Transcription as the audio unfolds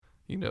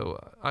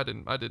I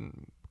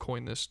didn't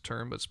coin this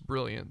term, but it's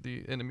brilliant.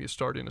 The enemy of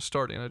starting is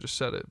starting. I just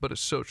said it, but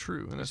it's so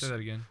true. And Say that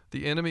again.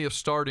 The enemy of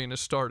starting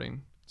is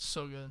starting.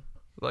 So good.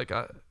 Like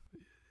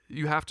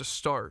you have to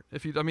start.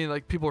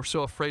 People are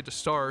so afraid to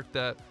start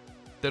that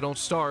they don't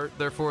start.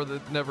 Therefore, they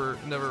never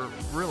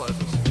realize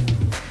this.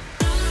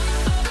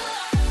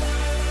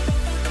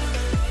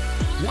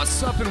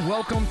 What's up, and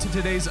welcome to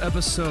today's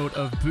episode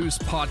of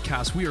Boost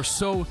Podcast. We are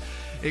so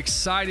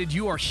excited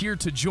you are here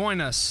to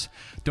join us.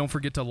 Don't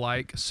forget to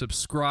like,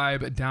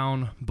 subscribe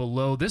down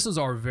below. This is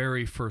our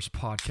very first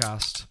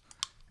podcast.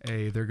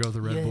 Hey, there go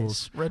the Red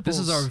Bulls. Red This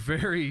is Bulls. our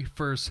very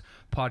first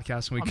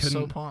podcast, and we I'm so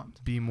couldn't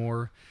pumped. be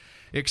more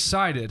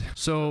excited.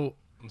 So,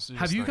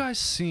 have you thing. guys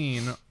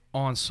seen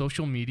on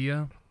social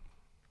media?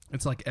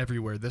 It's like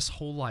everywhere. This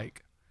whole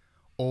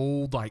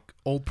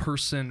old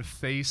person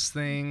face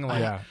thing.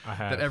 Like, Yeah, I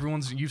have.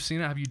 that you've seen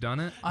it. Have you done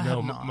it? I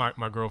no, have not.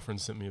 my girlfriend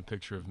sent me a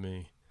picture of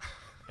me,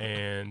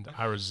 and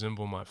I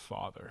resemble my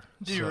father.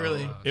 Do you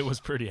really? It was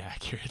pretty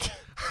accurate.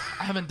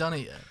 I haven't done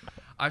it yet.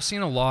 I've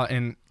seen a lot,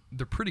 and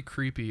they're pretty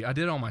creepy. I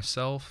did it on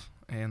myself,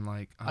 and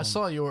I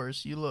saw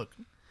yours. You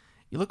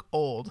look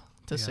old,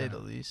 to say Yeah. the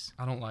least.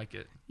 I don't like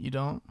it. You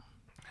don't?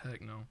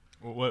 Heck no.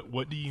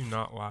 What do you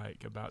not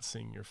like about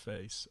seeing your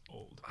face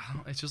old?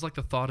 It's just like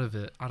the thought of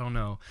it. I don't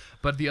know.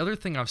 But the other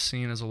thing I've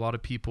seen is a lot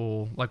of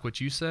people, like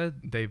what you said,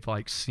 they've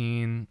like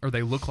seen, or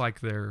they look like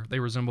they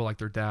resemble like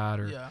their dad,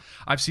 or Yeah.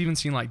 I've even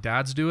seen like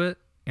dads do it,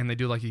 and they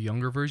do like a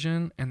younger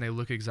version, and they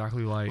look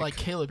exactly Like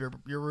Caleb,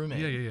 your roommate.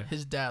 Yeah.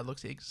 His dad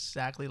looks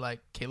exactly like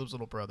Caleb's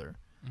little brother.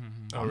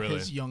 Mhm. Oh, really?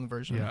 His young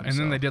version. Yeah, of and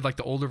then they himself. did like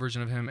the older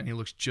version of him, and he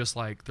looks just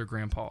like their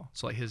grandpa,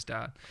 so like his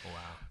dad. Wow.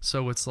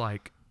 So it's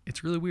like,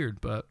 it's really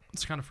weird, but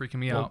it's kind of freaking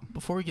me Well, out.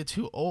 before we get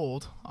too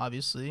old,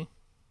 obviously,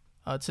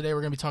 today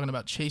we're going to be talking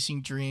about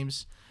chasing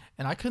dreams,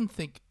 and I couldn't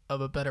think of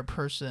a better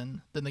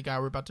person than the guy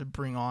we're about to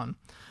bring on.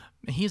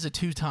 He is a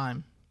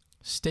two-time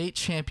state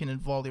champion in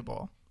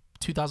volleyball,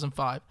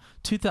 2005,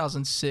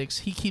 2006.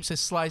 He keeps a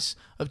slice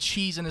of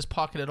cheese in his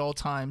pocket at all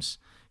times.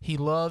 He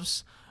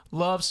loves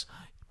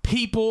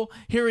people.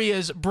 Here he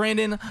is,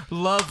 Brandon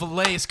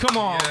Lovelace. Come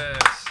on.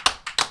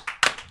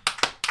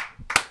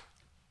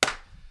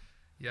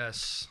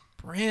 Yes.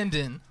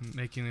 Brandon,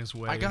 Making his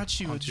way. I got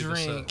you a onto the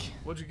set. drink.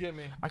 What'd you get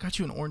me? I got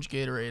you an orange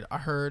Gatorade. I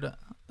heard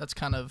that's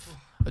kind of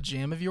a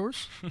jam of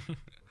yours.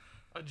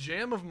 A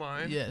jam of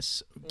mine.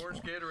 Yes. Orange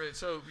Gatorade.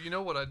 So you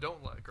know what I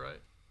don't like, right?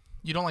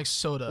 You don't like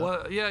soda.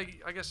 Well, yeah,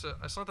 I guess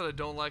it's not that I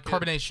don't like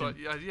Carbonation. it.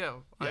 But yeah,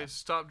 I Yeah.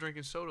 stopped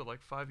drinking soda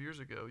like 5 years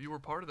ago. You were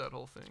part of that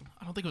whole thing.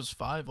 I don't think it was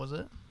 5, was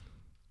it?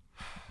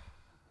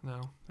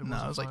 No, it No,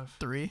 wasn't it was like 5.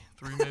 3.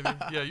 3 maybe.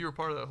 Yeah, you were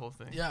part of that whole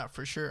thing. Yeah,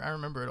 for sure. I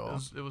remember it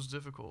all. It was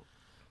difficult.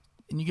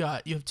 And you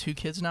have 2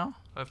 kids now?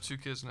 I have 2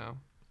 kids now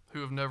who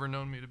have never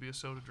known me to be a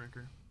soda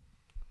drinker.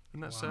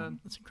 Isn't that sad?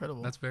 That's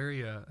incredible. That's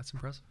very, that's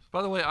impressive.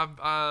 By the way,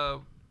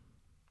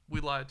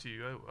 we lied to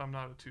you. I'm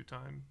not a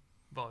 2-time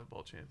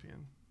volleyball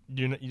champion.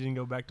 You didn't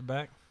go back to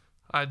back?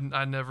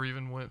 I never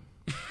even went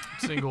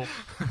single.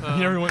 You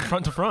never went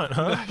front to front,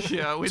 huh?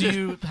 Yeah, we Do did.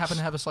 you happen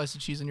to have a slice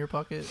of cheese in your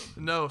pocket?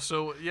 No,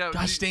 so yeah.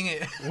 Gosh dang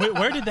it.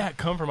 Where did that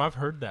come from? I've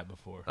heard that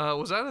before.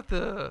 Was that at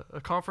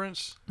a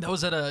conference? That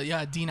was at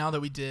a D Now that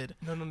we did.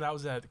 No, that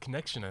was at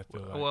Connection, I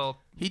feel like. Well,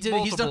 He did.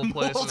 He's done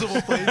multiple places.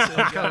 multiple places.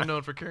 I'm kind of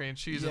known for carrying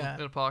cheese Yeah.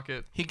 in a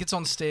pocket. He gets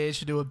on stage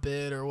to do a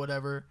bit or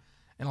whatever,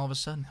 and all of a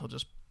sudden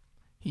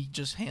he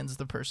just hands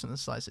the person a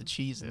slice of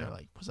cheese, and Yeah. they're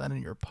like, "Was that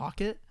in your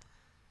pocket?"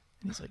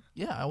 And he's like,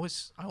 "Yeah, I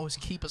always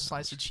keep a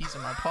slice of cheese in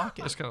my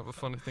pocket." It's kind of a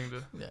funny thing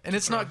to, Yeah. And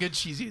it's not good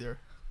cheese either.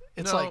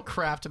 It's No. like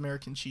Kraft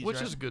American cheese, which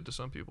right? is good to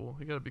some people.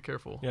 You got to be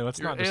careful. Yeah, let's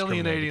You're not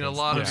discriminate alienating a against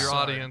lot them. of Yeah. your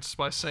Sorry. audience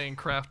by saying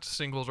Kraft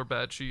singles are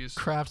bad cheese.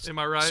 Kraft. Am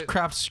I right?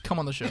 Kraft, come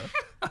on the show.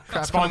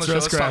 Kraft, come on the show. Sponsor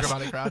us, Let's talk Kraft.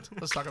 about it, Kraft.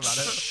 Let's talk about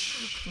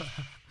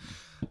it.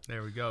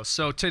 There we go.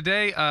 So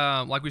today,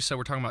 like we said,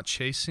 we're talking about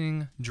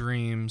chasing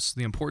dreams,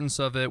 the importance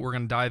of it. We're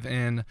going to dive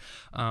in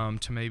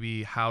to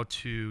maybe how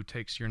to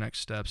take your next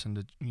steps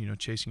into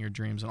chasing your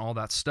dreams and all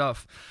that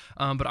stuff.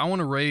 But I want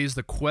to raise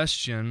the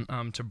question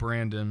to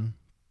Brandon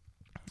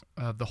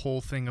of the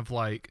whole thing of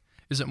like,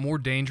 is it more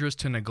dangerous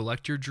to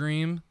neglect your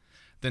dream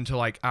than to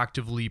like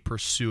actively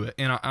pursue it?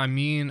 And I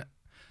mean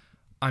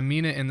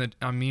it in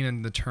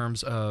the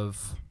terms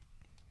of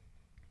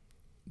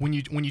when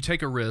you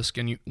take a risk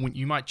and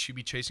you might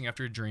be chasing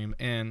after your dream,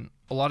 and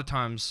a lot of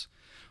times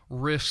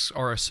risks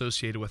are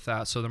associated with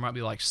that. So there might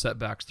be like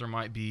setbacks, there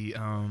might be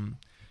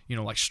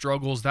like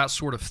struggles, that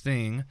sort of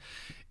thing.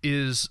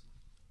 Is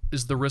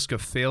the risk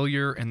of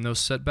failure and those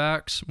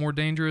setbacks more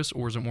dangerous,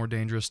 or is it more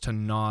dangerous to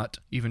not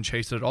even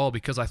chase it at all?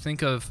 Because I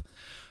think of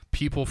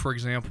people, for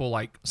example,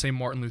 like say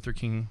Martin Luther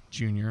King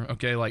Jr.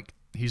 Okay, like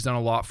he's done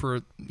a lot for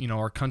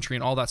our country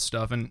and all that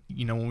stuff, and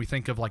when we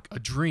think of like a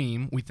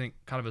dream, we think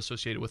kind of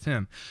associated with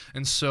him.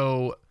 And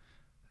so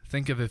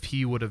think of if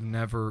he would have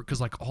never, because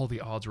like all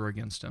the odds were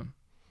against him,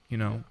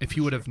 if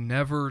he would have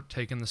never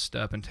taken the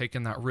step and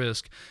taken that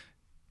risk,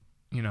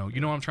 you know what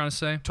I'm trying to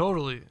say?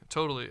 Totally.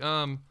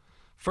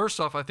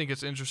 first off, I think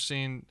it's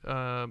interesting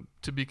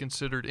to be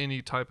considered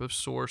any type of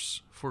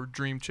source for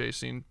dream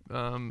chasing,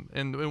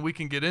 and we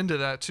can get into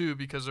that too,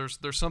 because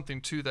there's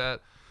something to that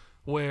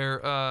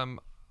where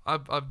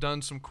I've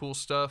done some cool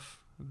stuff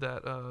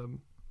that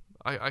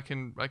I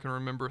can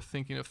remember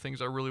thinking of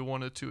things I really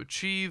wanted to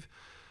achieve,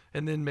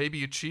 and then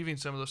maybe achieving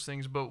some of those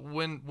things. But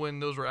when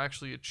those were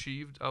actually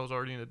achieved, I was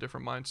already in a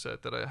different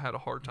mindset that I had a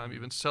hard time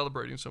even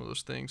celebrating some of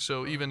those things.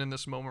 So even in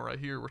this moment right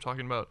here, we're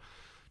talking about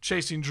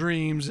chasing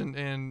dreams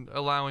and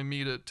allowing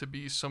me to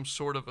be some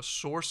sort of a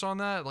source on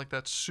that. Like,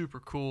 that's super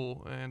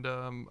cool, and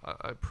I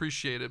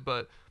appreciate it.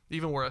 But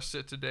even where I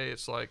sit today,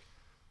 it's like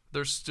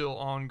there's still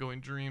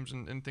ongoing dreams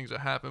and things that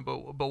happen.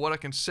 But what I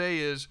can say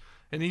is,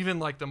 and even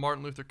like the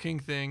Martin Luther King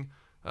thing,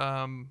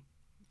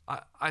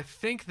 I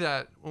think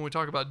that when we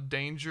talk about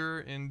danger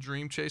in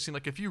dream chasing,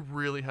 like if you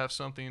really have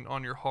something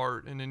on your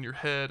heart and in your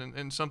head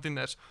and something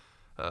that's,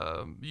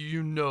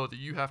 you know that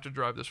you have to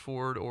drive this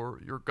forward, or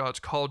your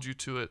God's called you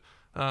to it,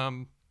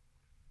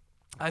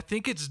 I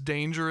think it's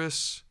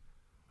dangerous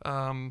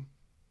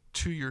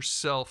to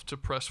yourself to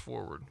press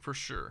forward, for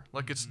sure.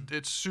 Like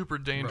it's super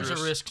dangerous.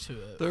 There's a risk to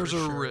it. There's for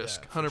a sure,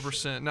 risk, yeah, for 100%.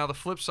 sure. Now the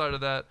flip side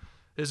of that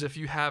is if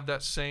you have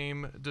that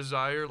same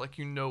desire, like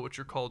you know what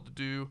you're called to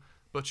do,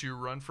 but you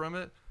run from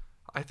it,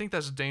 I think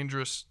that's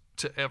dangerous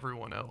to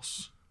everyone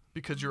else,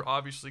 because you're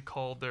obviously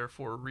called there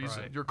for a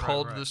reason. Right, You're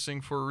called right. to this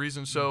thing for a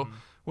reason. So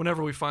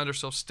whenever we find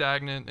ourselves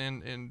stagnant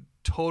and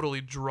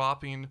totally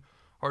dropping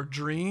our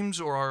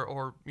dreams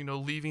or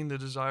leaving the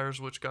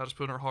desires which God has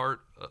put in our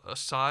heart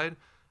aside,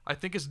 I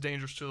think it's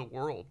dangerous to the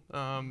world,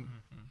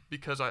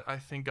 because I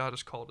think God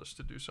has called us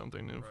to do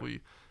something, and if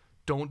we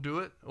don't do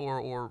it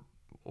or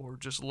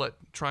just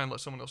try and let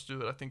someone else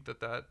do it, I think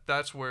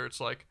that's where it's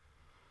like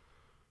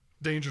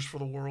dangerous for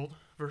the world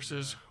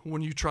versus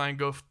when you try and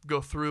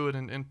go through it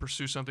and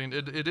pursue something.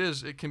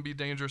 It can be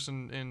dangerous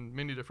in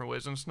many different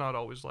ways, and it's not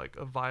always like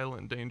a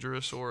violent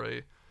dangerous or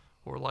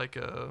like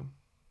a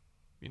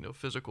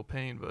physical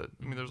pain, but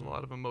I mean there's a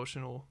lot of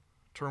emotional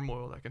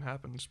turmoil that can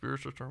happen,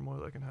 spiritual turmoil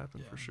that can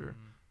happen, for sure.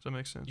 Does that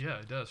make sense? Yeah,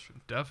 it does,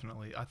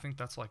 definitely. I think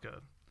that's I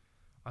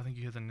think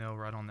you hit the nail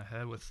right on the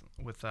head with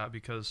that,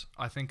 because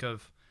I think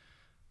of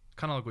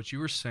kind of like what you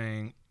were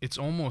saying. It's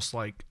almost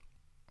like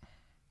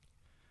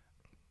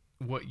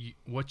what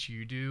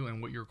you do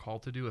and what you're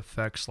called to do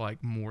affects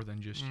like more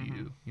than just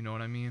you. You know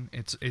what I mean?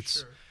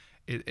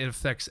 It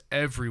affects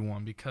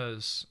everyone,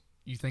 because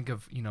you think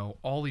of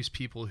all these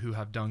people who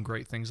have done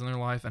great things in their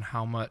life and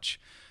how much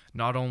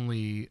not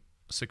only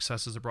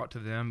successes are brought to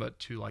them but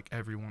to like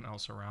everyone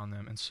else around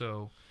them. And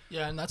so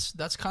and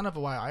that's kind of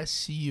why I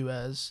see you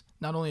as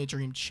not only a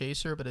dream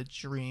chaser but a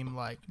dream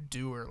like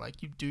doer.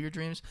 Like you do your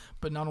dreams,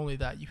 but not only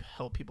that, you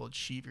help people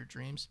achieve your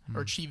dreams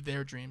or achieve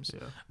their dreams.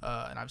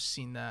 And I've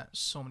seen that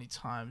so many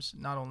times,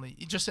 not only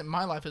just in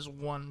my life as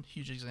one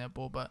huge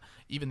example, but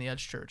even the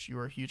Edge Church, you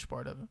were a huge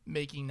part of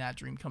making that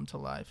dream come to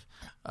life.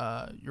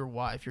 Your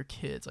wife, your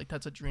kids, like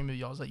that's a dream of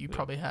y'all's that you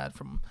probably had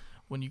from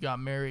when you got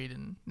married,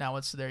 and now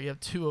it's there. You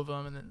have 2 of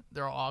them, and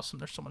they're awesome.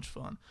 They're so much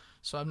fun.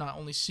 So I've not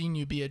only seen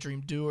you be a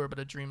dream doer, but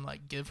a dream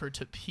like giver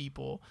to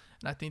people,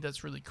 and I think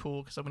that's really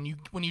cool, because when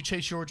you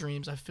chase your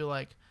dreams, I feel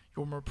like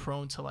you're more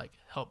prone to like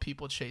help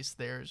people chase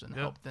theirs and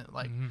help them.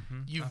 Like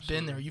you've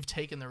been there, you've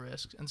taken the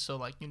risk, and so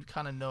like you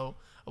kind of know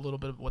a little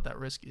bit of what that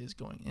risk is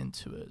going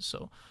into it.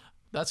 So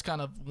that's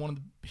kind of one of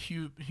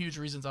the huge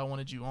reasons I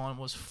wanted you on,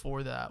 was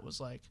for that. Was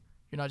like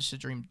you're not just a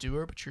dream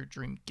doer, but you're a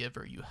dream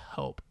giver. You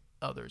help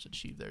others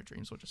achieve their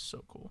dreams, which is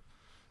so cool.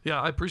 Yeah,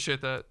 I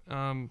appreciate that.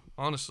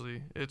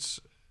 Honestly,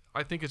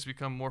 I think it's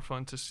become more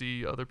fun to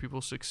see other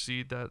people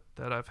succeed that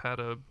I've had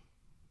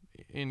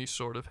any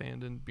sort of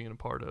hand in being a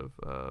part of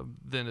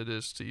than it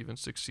is to even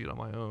succeed on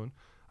my own.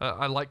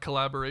 I like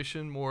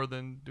collaboration more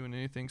than doing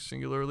anything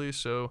singularly,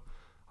 so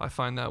I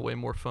find that way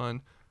more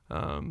fun.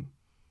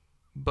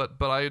 But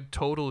I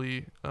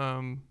totally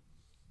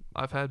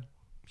I've had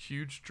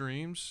huge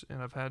dreams,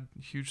 and I've had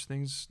huge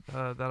things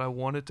that I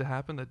wanted to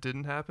happen that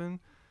didn't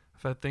happen.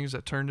 I've had things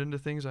that turned into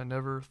things I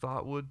never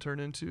thought would turn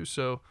into.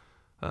 So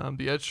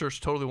the Edge Church is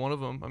totally one of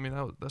them. I mean,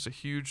 that's a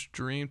huge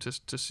dream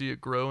to see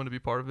it grow and to be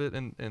part of it.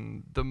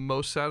 And the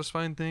most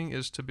satisfying thing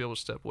is to be able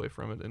to step away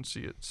from it and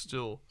see it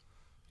still,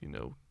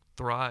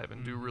 thrive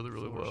and do really,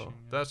 really well.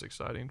 Yeah. That's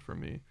exciting for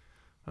me.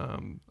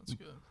 That's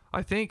good.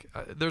 I think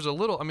there's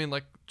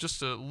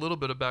just a little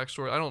bit of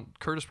backstory.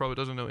 Curtis probably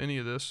doesn't know any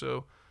of this,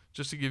 so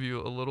just to give you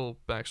a little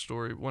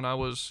backstory, when I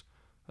was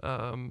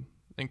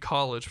in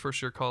college, first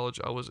year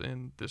college, I was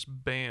in this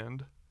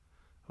band.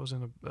 I was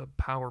in a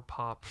power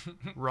pop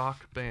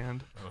rock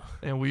band,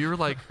 and we were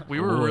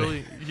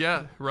really,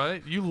 yeah,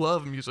 right? You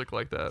love music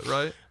like that,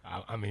 right?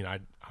 I mean, I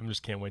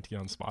just can't wait to get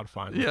on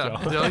Spotify. And Yeah.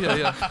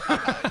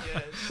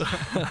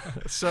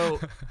 So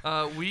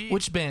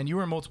Which band? You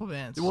were in multiple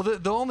bands. Well,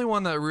 the only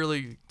one that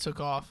really took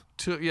off.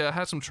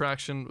 had some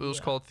traction. It was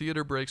called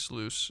Theater Breaks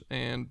Loose,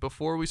 and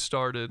before we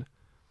started,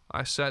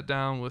 I sat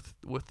down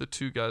with the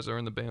 2 guys that are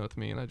in the band with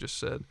me, and I just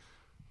said,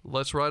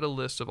 let's write a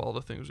list of all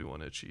the things we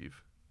want to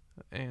achieve.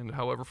 and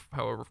however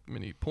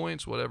many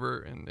points, whatever,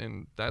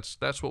 and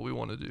that's what we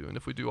want to do. And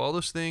if we do all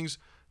those things,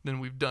 then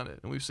we've done it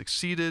and we've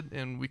succeeded,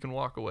 and we can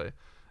walk away.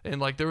 And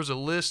like there was a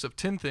list of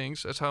 10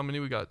 things. That's how many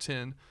we got,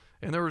 10.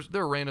 And there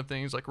were random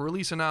things like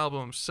release an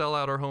album, sell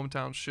out our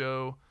hometown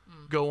show,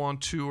 go on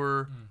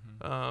tour,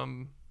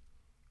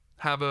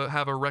 have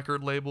a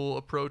record label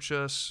approach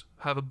us,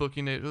 have a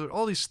booking agent.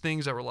 All these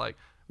things that were like,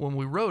 when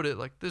we wrote it,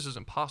 like, this is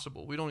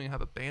impossible. We don't even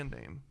have a band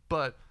name.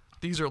 But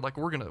these are like,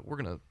 we're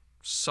gonna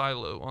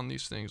silo on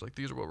these things. Like,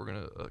 these are what we're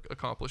gonna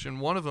accomplish. And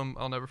one of them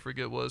I'll never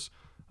forget was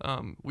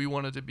we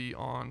wanted to be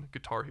on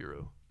Guitar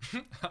Hero.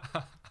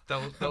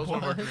 That was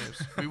one of our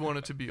dreams. We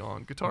wanted to be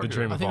on Guitar The Hero.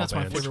 dream I of think all that's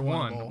my bands. favorite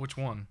one. of all. Which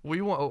one? We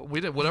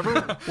did whatever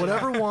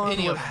one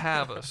Any of would them.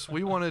 have us.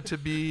 We wanted to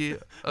be.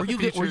 Were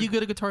you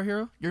good at Guitar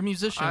Hero? You're a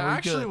musician. I Were you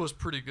actually good? was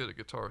pretty good at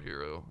Guitar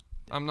Hero.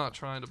 I'm not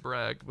trying to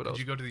brag, but Did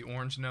you go to the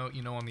orange note?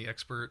 On the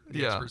expert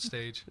Yeah. expert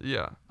stage.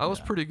 I was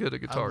Yeah. pretty good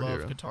at Guitar I love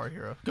Hero. Guitar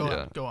Hero.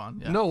 Go on.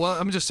 Yeah. No, well,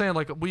 I'm just saying,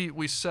 like,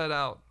 we set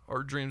out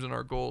our dreams and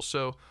our goals.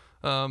 So,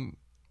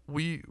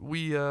 we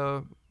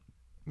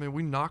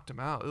knocked them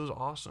out. It was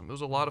awesome. It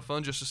was a lot of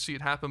fun just to see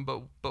it happen.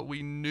 But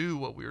we knew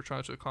what we were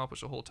trying to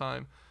accomplish the whole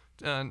time,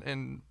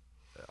 and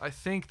I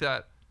think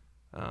that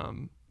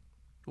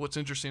what's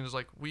interesting is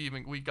like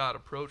we got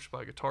approached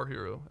by Guitar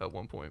Hero at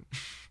one point.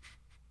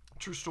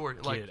 True story.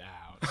 Like, Get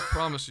out. I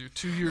promise you,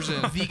 2 years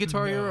in. The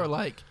Guitar Hero or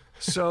like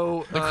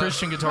So the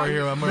Christian Guitar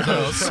Hero? I'm one of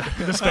those.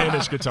 The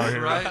Spanish Guitar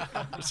Hero. right?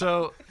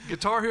 So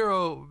Guitar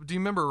Hero. Do you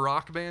remember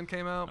Rock Band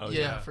came out? Oh,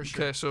 yeah, for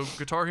sure. Okay, so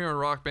Guitar Hero and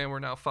Rock Band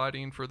were now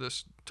fighting for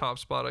this top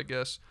spot, I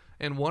guess.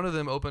 And one of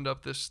them opened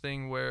up this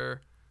thing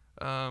where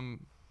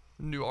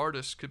new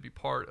artists could be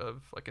part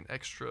of like an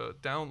extra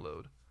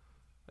download.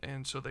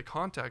 And so they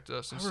contacted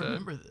us and I said,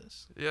 remember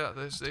this. yeah,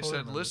 they totally said,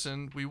 remember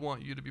listen, we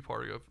want you to be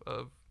part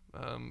of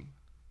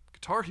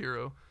Guitar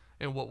Hero.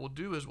 And what we'll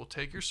do is we'll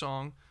take your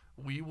song.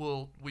 We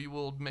will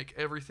make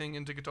everything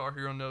into Guitar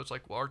Hero notes.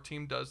 Like, our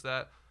team does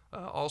that.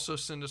 Also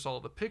send us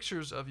all the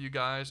pictures of you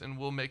guys, and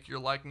we'll make your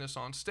likeness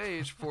on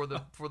stage for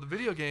the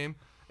video game,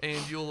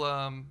 and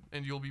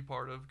you'll be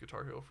part of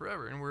Guitar Hero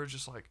forever. And we're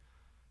just like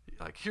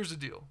here's the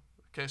deal.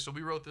 Okay, so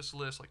we wrote this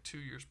list like 2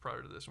 years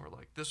prior to this, and we're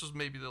like, this was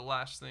maybe the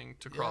last thing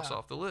to cross Yeah.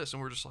 off the list,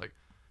 and we're just like,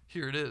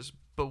 here it is.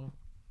 But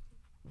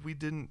we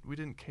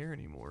didn't care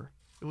anymore.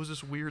 It was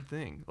this weird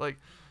thing. Like,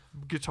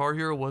 Guitar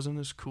Hero wasn't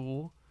as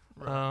cool.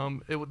 Right.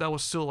 That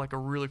was still like a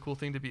really cool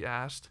thing to be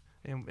asked,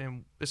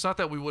 and it's not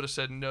that we would have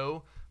said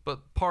no,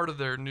 but part of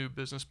their new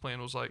business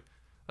plan was like,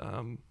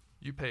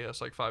 you pay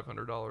us like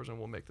 $500 and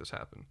we'll make this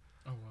happen.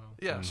 Oh wow.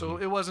 Yeah, so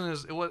it wasn't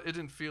as it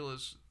didn't feel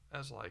as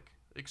like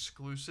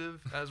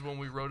exclusive as when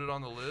we wrote it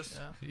on the list.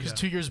 Yeah. Because Yeah.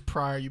 2 years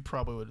prior, you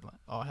probably would have like,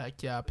 oh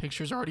heck yeah,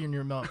 pictures already in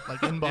your like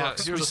Yeah,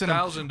 inbox. here's We sent 'em-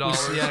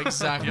 $1,000. Yeah,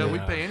 exactly. Yeah, we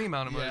Yeah. pay any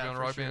amount of money Yeah, on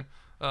for Rock sure.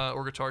 Band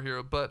or Guitar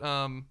Hero, but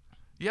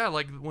yeah,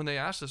 like when they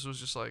asked us, it was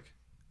just like,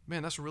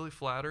 man, that's really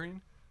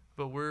flattering,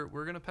 but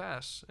we're gonna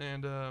pass,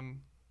 and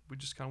we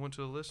just kind of went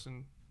to the list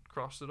and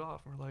crossed it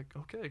off, and we're like,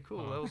 okay,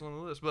 cool, that was on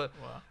the list. But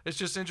Wow. it's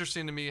just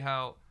interesting to me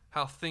how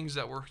things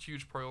that were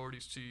huge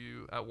priorities to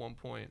you at one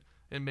point,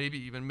 and maybe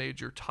even made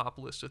your top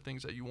list of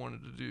things that you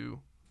wanted to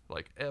do,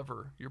 like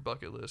ever, your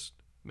bucket list,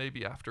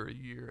 maybe after a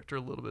year, after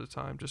a little bit of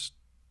time, just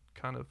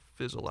kind of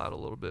fizzle out a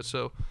little bit.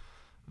 So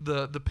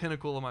the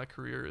pinnacle of my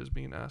career is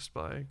being asked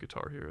by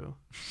Guitar Hero.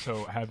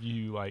 So have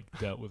you like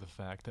dealt with the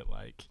fact that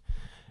like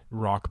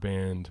Rock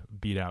Band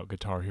beat out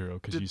Guitar Hero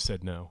because you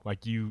said no?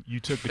 Like you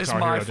took Guitar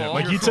my Hero down. fault.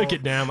 Like Your you took fault.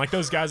 it down. Like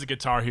those guys at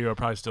Guitar Hero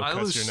probably still I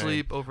cuss lose your name.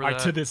 sleep over Like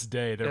that. to this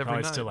day, they're every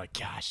probably night. still like,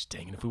 gosh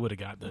dang it, if we would have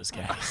got those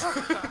guys.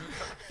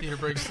 Theater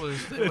breaks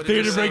loose. They The would've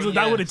theater just breaks, said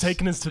that would have yes.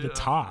 taken us to the Yeah,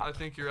 top. I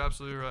think you're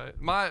absolutely right.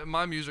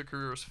 My music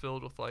career was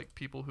filled with like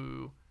people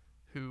who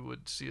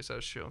would see us at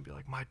a show and be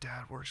like, my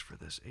dad works for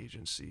this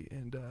agency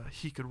and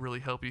he could really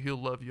help you.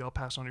 He'll love you. I'll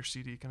pass on your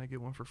CD. Can I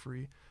get one for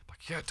free?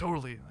 Like, yeah,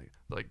 totally.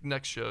 Like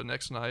next show,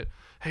 next night.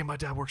 Hey, my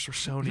dad works for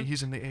Sony.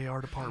 He's in the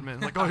AR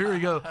department. Like, oh, here we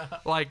go.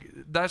 Like,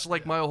 that's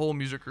like my whole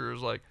music career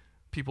is like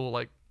people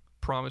like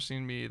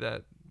promising me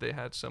that they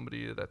had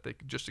somebody that they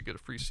could just to get a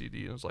free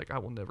CD. And it's like, I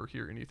will never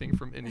hear anything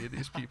from any of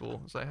these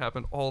people. That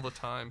happened all the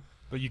time.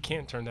 But you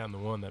can't turn down the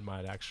one that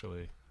might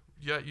actually.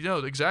 Yeah,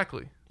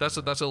 exactly. That's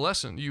a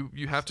lesson.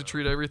 You have to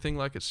treat everything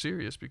like it's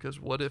serious, because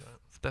what if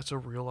that's a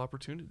real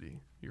opportunity?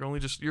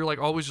 You're like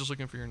always just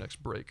looking for your next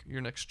break,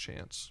 your next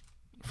chance.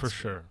 For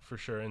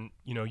sure. And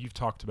you've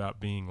talked about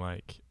being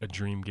like a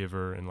dream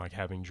giver and like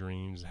having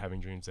dreams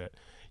that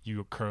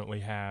you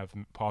currently have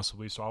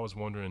possibly. So I was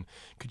wondering,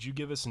 could you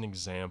give us an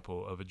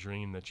example of a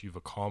dream that you've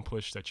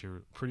accomplished that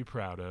you're pretty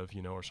proud of,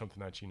 or something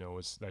that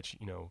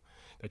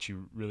that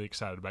you're really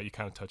excited about? You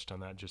kind of touched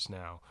on that just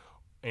now.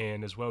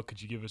 And as well,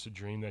 could you give us a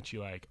dream that you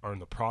like are in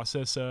the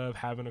process of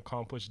having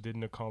accomplished,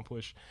 didn't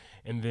accomplish?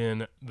 And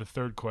then the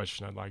third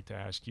question I'd like to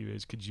ask you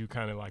is, could you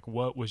kind of like,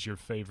 what was your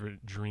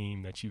favorite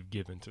dream that you've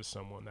given to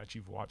someone that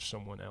you've watched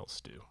someone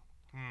else do?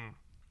 Man,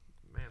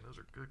 those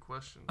are good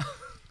questions.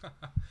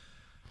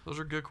 Those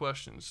are good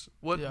questions.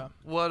 What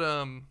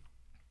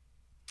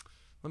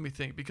let me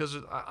think, because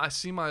I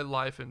see my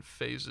life in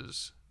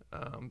phases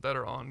that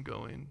are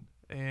ongoing,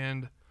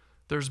 and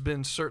there's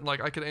been certain,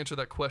 like, I could answer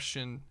that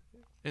question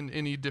in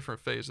any different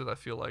phase that I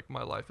feel like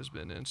my life has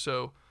been in.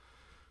 So,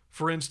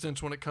 for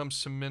instance, when it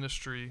comes to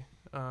ministry,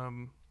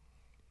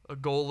 a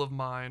goal of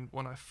mine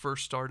when I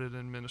first started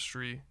in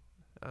ministry,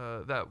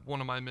 that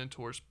one of my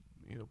mentors,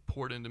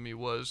 poured into me,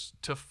 was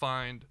to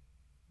find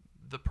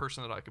the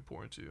person that I could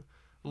pour into,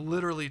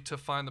 literally to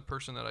find the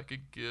person that I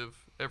could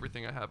give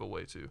everything I have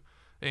away to.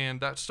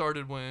 And that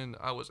started when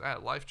I was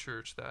at Life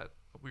Church, that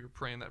we were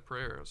praying that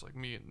prayer. It was like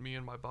me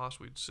and my boss,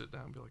 we'd sit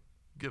down and be like,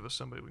 give us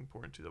somebody we can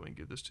pour into that we can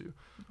give this to.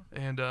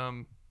 And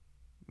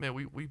man,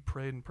 we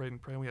prayed and prayed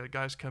and prayed. We had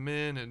guys come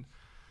in, and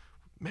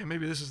man,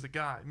 maybe this is the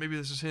guy, maybe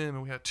this is him.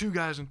 And we had 2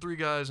 guys and 3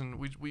 guys, and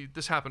we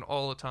this happened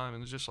all the time.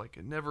 And it's just like,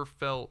 it never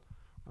felt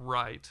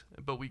right,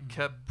 but we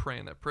kept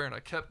praying that prayer, and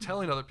I kept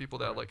telling other people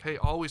that, like, hey,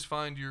 always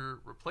find your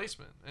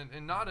replacement,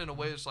 and not in a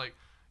way it's like,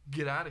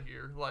 get out of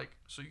here, like,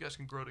 so you guys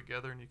can grow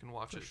together and you can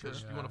watch it,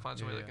 because you want to find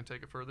somebody that can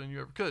take it further than you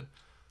ever could.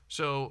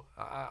 So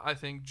I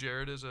think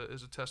Jared is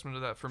a testament to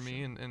that for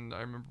me. And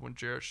I remember when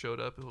Jared showed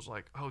up, it was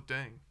like, oh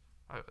dang,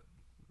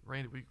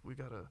 Randy, we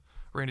gotta.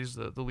 Randy's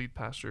the lead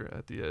pastor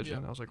at the Edge,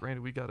 and I was like, Randy,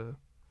 we gotta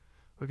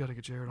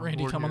get Jared on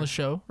Randy, board come here. on the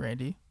show.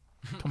 Randy,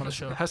 come on the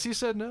show. Has he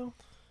said no?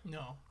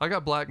 No. I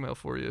got blackmail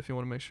for you if you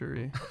want to make sure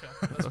he. Okay.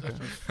 That's Okay.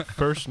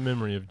 First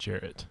memory of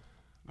Jarrett.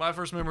 My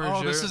first memory of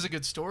Oh, Jarrett. this is a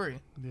good story.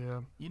 Yeah.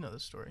 You know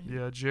this story.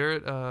 Yeah,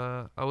 Jarrett,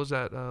 I was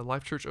at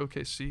Life Church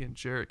OKC, and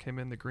Jarrett came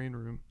in the green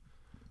room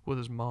with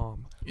his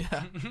mom.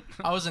 Yeah.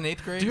 I was in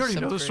 8th grade. Do you already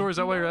know 7th the grade. story? Is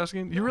that why you're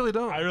asking? You really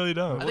don't. I really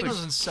don't. I think I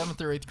was in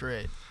 7th or 8th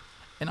grade,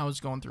 and I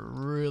was going through a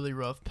really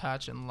rough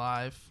patch in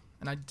life,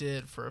 and I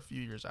did for a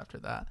few years after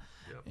that.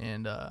 Yep.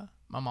 And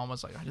my mom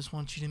was like, I just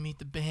want you to meet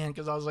the band,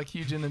 because I was like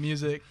huge into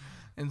music.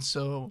 And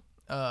so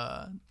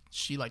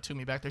she like took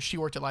me back there. She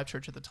worked at Life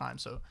Church at the time,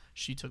 so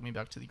she took me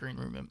back to the green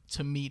room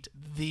to meet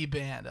the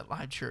band at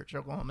Life Church,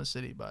 Oklahoma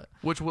City. But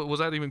Which was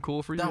that even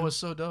cool for you? that was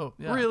so dope.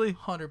 Yeah, Really?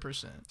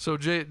 100%. So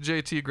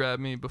JT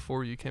grabbed me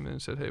before you came in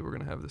and said, hey, we're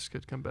going to have this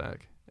kid come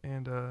back.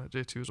 And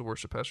JT was a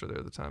worship pastor there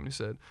at the time. And he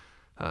said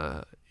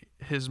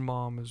his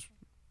mom is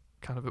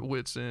kind of at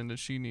wit's end, and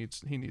he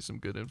needs some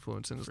good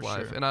influence in his For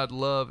life. sure. And I'd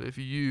love if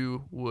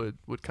you would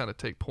kind of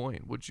take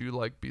point. Would you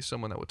like be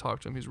someone that would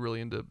talk to him? He's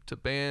really into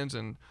bands,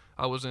 and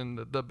I was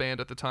in the band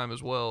at the time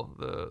as well,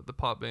 the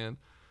pop band.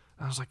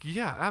 And I was like,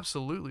 yeah,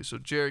 absolutely. So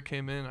Jared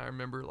came in. I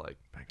remember like,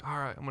 all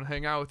right, I'm gonna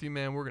hang out with you,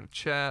 man. We're gonna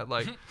chat,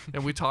 like,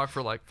 and we talked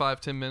for like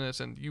 5-10 minutes.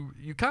 And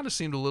you kind of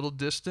seemed a little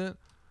distant,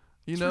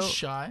 you know,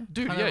 shy,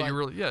 dude. Kinda Yeah, like, you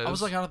really, yeah. I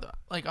was like out of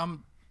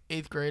I'm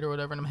 8th grade or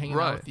whatever, and I'm hanging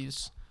out with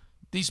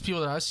these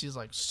people that I see as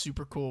like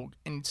super cool,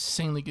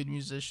 insanely good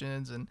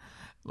musicians, and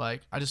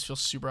like I just feel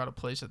super out of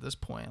place at this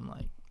point. I'm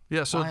like,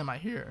 yeah. So why am I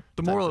here?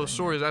 the moral of the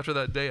story is, after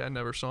that day, I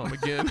never saw him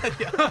again.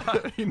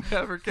 He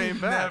never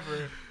came back.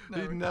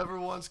 He never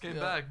once came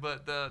back.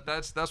 But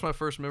that's my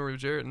first memory of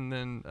Jarrett. And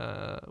then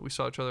we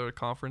saw each other at a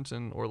conference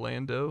in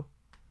Orlando.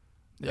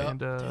 Yeah, And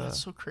dude, that's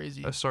so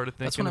crazy. I started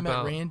thinking That's when I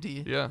about met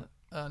Randy. Yeah.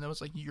 And that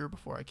was like a year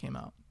before I came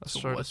out to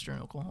started-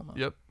 Western Oklahoma.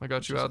 Yep, I got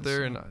Which you is out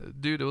there, insane.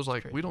 and dude, it was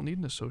like, Crazy. we don't need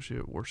an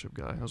associate worship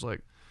guy. I was like,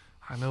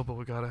 I know, but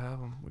we gotta have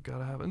him. We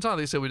gotta have him. It's not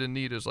they said we didn't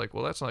need. It's like,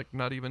 well, that's like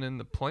not even in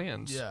the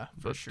plans. Yeah,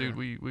 for but sure. dude,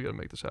 we gotta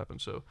make this happen.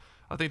 So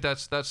I think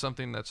that's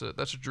something that's a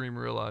dream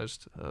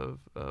realized of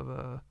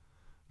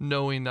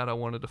knowing that I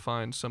wanted to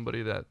find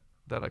somebody that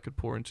I could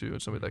pour into,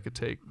 and somebody that could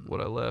take what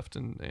I left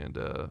and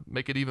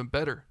make it even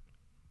better,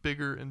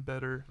 bigger and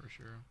better. For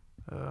sure.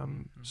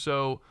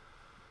 So.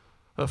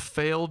 A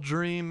failed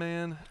dream,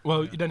 man.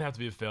 Well, it doesn't have to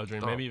be a failed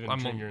dream. Oh, Maybe even a I'm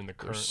dream a- you're in the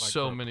current, there's like,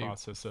 so current many-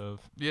 process of.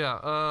 Yeah.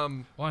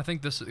 Well, I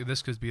think this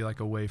could be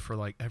like a way for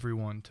like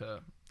everyone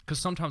to, because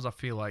sometimes I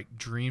feel like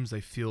dreams, they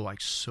feel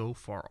like so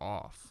far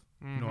off.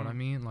 You know what I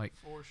mean? Like,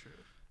 For sure.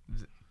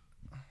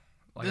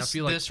 like This, I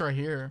feel like this right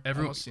here,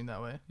 everyone- almost seen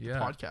that way. Yeah,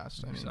 The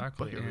podcast. I mean,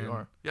 exactly, But here we and-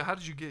 are. Yeah, how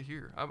did you get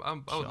here? I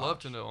would love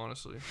to Josh. know,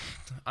 honestly.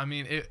 I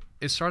mean,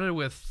 it started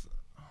with.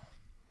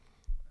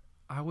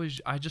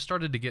 I just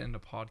started to get into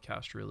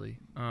podcasts really,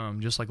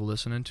 just like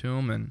listening to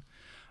them, and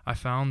I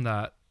found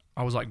that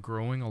I was like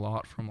growing a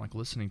lot from like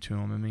listening to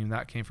them. I mean,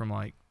 that came from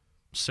like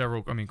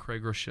several. I mean,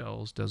 Craig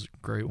Rochelle's does a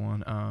great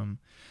one.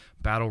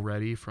 Battle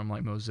Ready from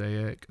like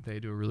Mosaic, they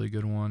do a really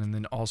good one, and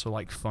then also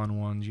like fun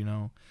ones, you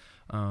know,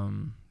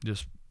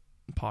 just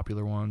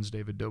popular ones.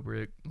 David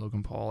Dobrik,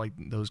 Logan Paul, like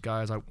those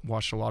guys. I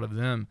watched a lot of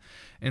them,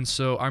 and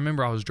so I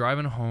remember I was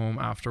driving home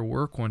after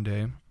work one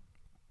day,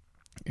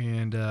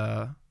 and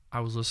I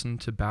was listening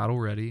to Battle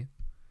Ready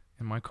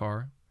in my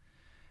car,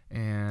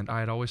 and I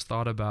had always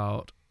thought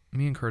about,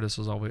 me and Curtis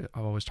I've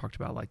always talked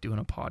about like doing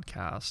a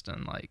podcast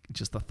and like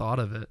just the thought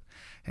of it,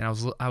 and I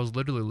was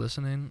literally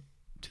listening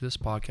to this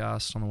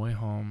podcast on the way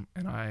home,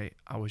 and I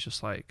was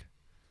just like,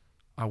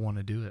 I want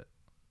to do it.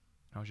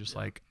 I was just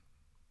like,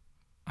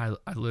 I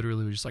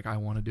literally was just like, I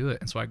want to do it,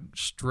 and so I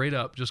straight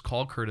up just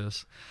called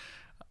Curtis,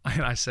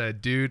 and I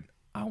said, dude,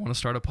 I want to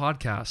start a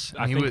podcast.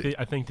 And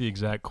I think the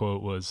exact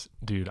quote was,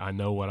 "Dude, I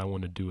know what I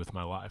want to do with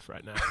my life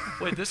right now."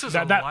 Wait, this is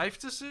That- a that- life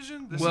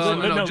decision? This well,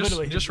 is no,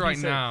 literally, just he right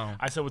said- now.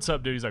 I said, "What's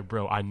up, dude?" He's like,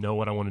 "Bro, I know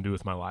what I want to do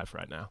with my life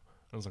right now."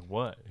 I was like,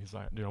 "What?" He's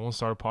like, "Dude, I want to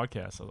start a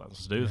podcast." I was like,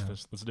 "Let's do Yeah.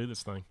 this. Let's do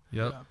this thing."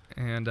 Yep.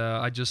 Yeah. And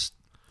I just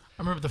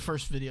I remember the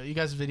first video. You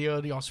guys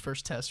videoed y'all's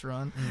first test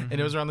run, and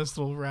it was around this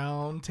little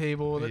round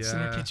table that's in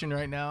your Yeah. kitchen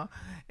right now,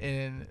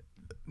 and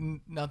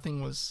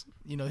nothing was,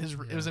 you know,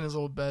 it was in his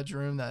little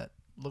bedroom that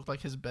looked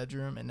like his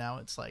bedroom, and now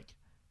it's like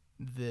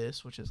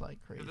this, which is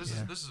like crazy. This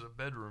is a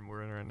bedroom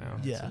we're in right now.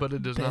 Yeah. But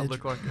it does not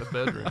look like a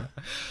bedroom.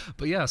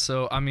 But yeah,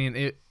 so I mean,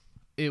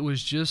 it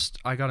was just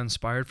I got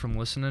inspired from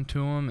listening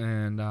to him,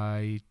 and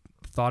I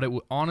thought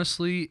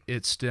honestly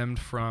it stemmed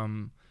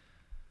from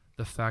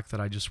the fact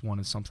that I just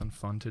wanted something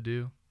fun to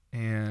do,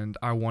 and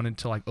I wanted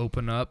to like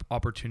open up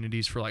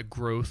opportunities for like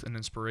growth and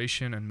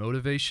inspiration and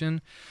motivation,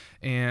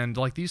 and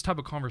like these type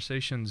of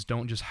conversations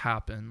don't just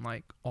happen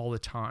like all the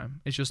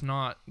time. It's just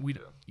not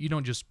you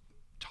don't just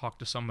talk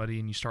to somebody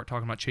and you start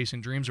talking about chasing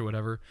dreams or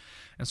whatever.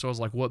 And so I was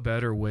like, what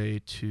better way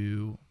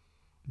to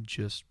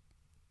just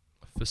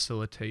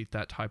facilitate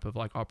that type of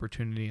like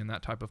opportunity and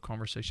that type of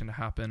conversation to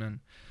happen. And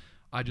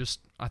I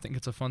think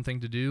it's a fun thing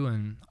to do,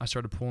 and I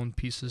started pulling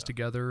pieces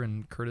together,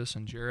 and Curtis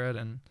and Jared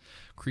and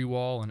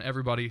Crewall and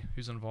everybody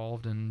who's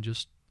involved, and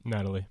just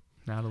Natalie.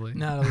 Natalie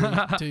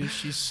Dude,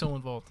 she's so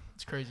involved.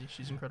 It's crazy.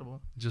 She's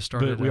incredible. just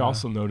started. But we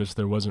also noticed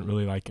there wasn't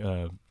really like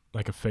a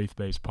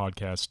faith-based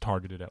podcast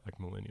targeted at like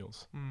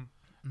millennials,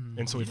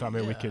 and so we thought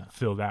maybe we could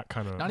fill that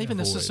kind of Not even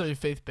void. necessarily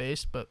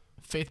faith-based, but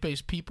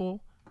faith-based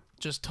people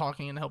just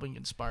talking and helping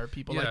inspire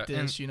people Yeah, like this,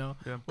 and- you know,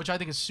 Yeah. which I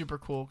think is super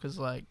cool because,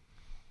 like,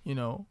 you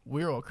know,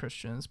 we're all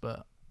Christians,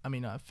 but I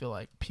mean, I feel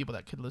like people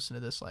that could listen to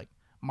this, like,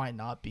 might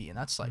not be, and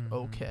that's, like,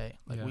 okay.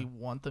 Like, Yeah. we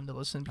want them to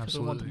listen because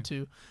we want them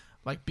to,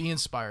 like, be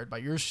inspired by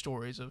your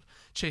stories of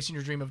chasing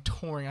your dream of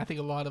touring. I think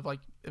a lot of,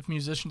 like, if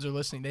musicians are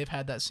listening, they've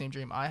had that same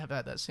dream. I have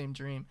had that same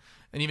dream.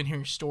 And even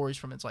hearing stories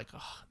from it's like,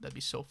 oh, that'd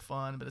be so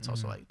fun, but it's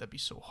also, like, that'd be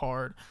so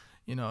hard,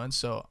 you know? And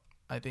so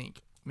I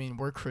think, I mean,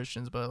 we're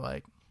Christians, but,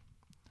 like,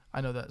 I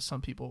know that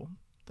some people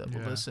that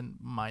will Yeah. listen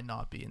might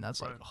not be, and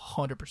that's like Right.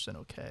 100%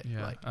 okay.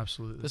 Yeah, Like,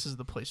 absolutely. this is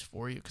the place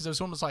for you, because it was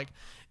almost like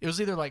it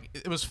was either like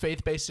it was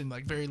faith based and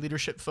like very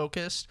leadership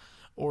focused,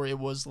 or it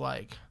was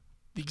like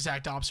the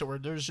exact opposite where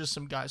there's just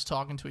some guys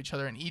talking to each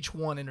other, and each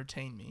one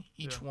entertained me.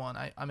 Each Yeah.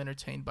 one, I'm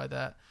entertained by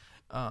that.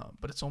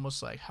 But it's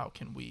almost like, how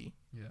can we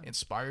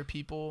inspire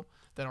people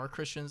that are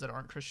Christians, that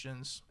aren't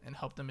Christians, and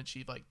help them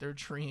achieve like their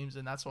dreams?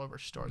 And that's why we're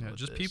starting. Yeah, with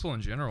just this. people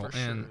in general. For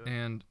sure, yeah.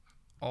 And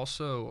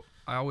also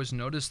I always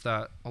notice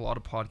that a lot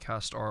of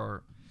podcasts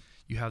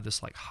you have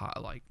this like high,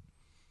 like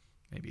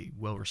maybe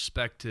well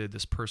respected,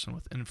 this person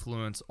with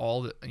influence,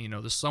 all the, you know,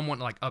 there's someone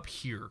like up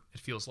here, it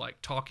feels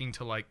like, talking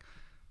to like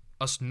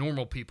us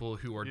normal people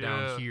who are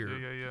down here.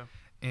 Yeah.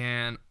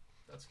 And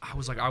I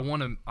was like, I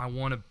want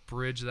to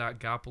bridge that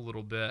gap a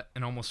little bit,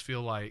 and almost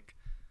feel like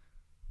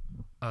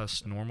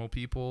us normal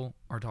people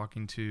are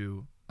talking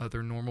to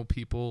other normal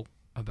people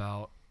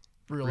about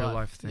real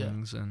life Yeah.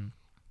 things. And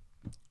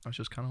that's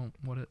just kind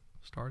of what it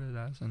started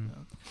as. And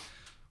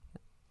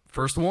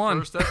first one.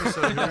 First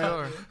episode, here we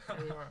are.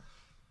 Here we are.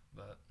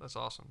 But That's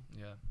awesome.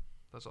 yeah.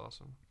 That's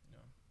awesome.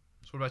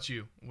 So what about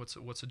you?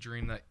 What's a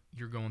dream that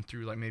you're going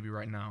through, like maybe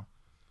right now?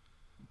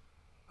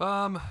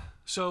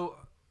 So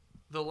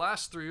the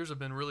last 3 years have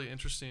been really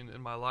interesting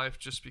in my life,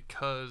 just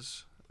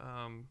because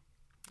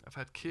I've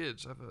had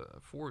kids. I have a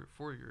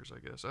 4 years, I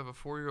guess. I have a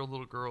 4-year-old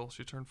little girl.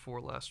 She turned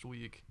 4 last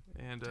week,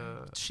 and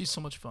She's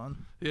so much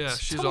fun. yeah,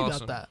 she's Tell me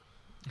awesome. about that.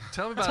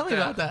 Tell me about Tell that. me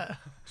about that.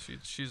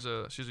 She's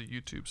a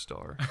YouTube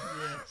star.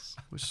 Yes.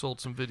 We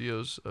sold some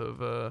videos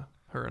of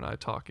her and I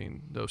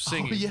talking. No,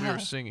 singing. We yeah. were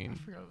singing.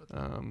 I forgot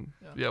about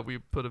that. Yeah, we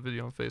put a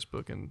video on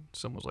Facebook, and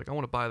someone was like, "I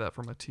want to buy that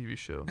for my TV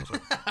show." And I was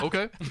like,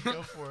 "Okay."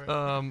 Go for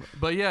it.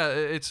 But yeah,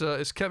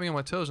 it's kept me on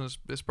my toes, and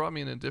it's brought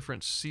me in a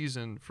different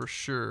season for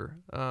sure.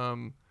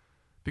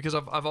 Because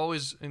I've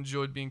always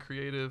enjoyed being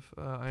creative.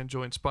 I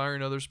enjoy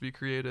inspiring others to be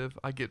creative.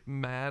 I get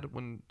mad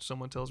when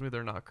someone tells me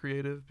they're not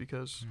creative,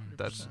 because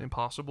that's 100%.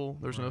 impossible.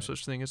 There's no Right.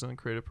 such thing as an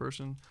uncreative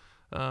person.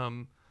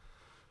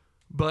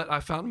 But I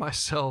found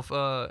myself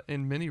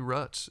in many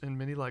ruts, in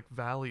many like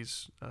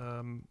valleys,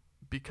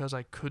 because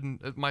I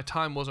couldn't. My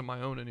time wasn't my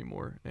own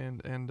anymore.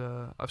 And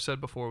I've said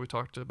before, we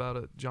talked about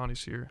it.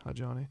 Johnny's here. Hi,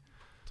 Johnny.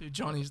 Dude,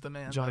 Johnny's the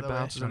man. Johnny by the way.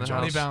 Bounce is in the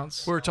Johnny house.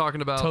 Bounce. We're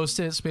talking about Toast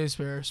It, Space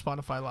Bear,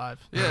 Spotify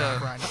Live.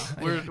 Yeah. Right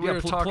now. We're Anyway.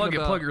 we're talking plug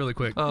about it really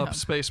quick. Yeah.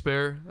 Space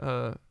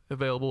Bear,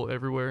 available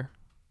everywhere.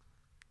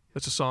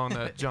 It's a song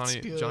that It's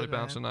Johnny good,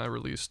 Bounce man. and I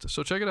released.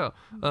 So check it out.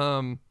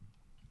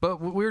 But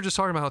we were just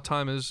talking about how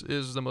time is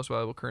the most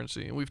valuable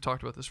currency, and we've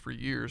talked about this for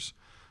years.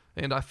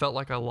 And I felt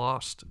like I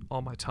lost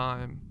all my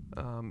time,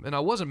 and I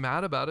wasn't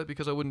mad about it,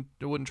 because I wouldn't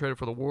trade it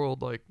for the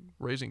world. Like,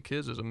 raising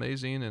kids is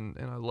amazing, and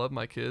I love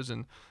my kids.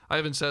 And I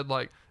even said,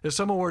 like, if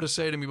someone were to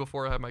say to me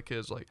before I had my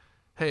kids, like,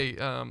 hey,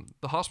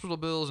 the hospital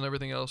bills and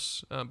everything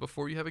else,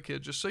 before you have a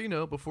kid, just so you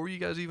know, before you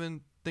guys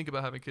even think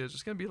about having kids,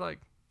 it's gonna be like,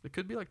 it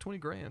could be like 20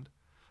 grand.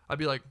 I'd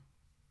be like,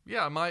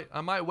 yeah,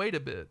 I might wait a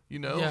bit, you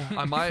know, Yeah,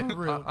 I might, for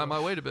real, I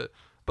might wait a bit.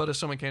 But if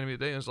someone came to me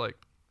today and was like,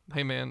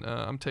 hey man,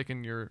 I'm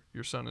taking your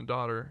son and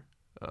daughter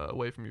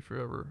away from you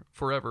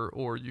forever,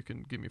 or you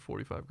can give me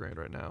 45 grand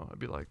right now, I'd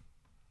be like,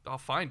 I'll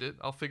find it.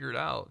 I'll figure it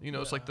out. You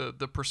know, it's like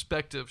the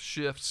perspective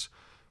shifts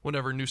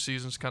whenever new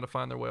seasons kind of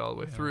find their way all the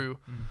way through.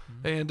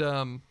 Mm-hmm.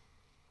 And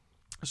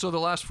so the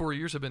last 4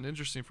 years have been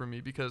interesting for me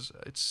because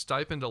it's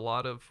stipend a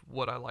lot of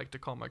what I like to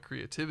call my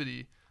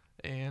creativity,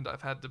 and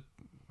I've had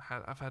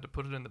to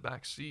put it in the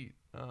back seat.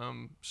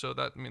 So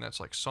that, I mean,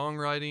 that's like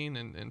songwriting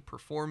and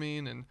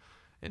performing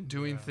and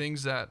doing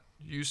things that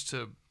used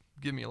to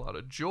give me a lot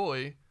of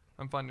joy.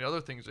 I'm finding other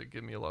things that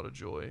give me a lot of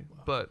joy.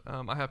 Wow. But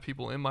I have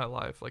people in my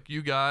life like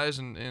you guys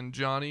and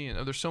Johnny,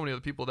 and there's so many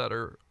other people that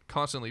are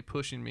constantly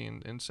pushing me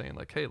and saying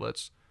like, hey,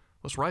 let's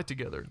write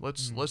together.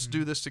 Let's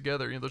do this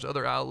together. You know, there's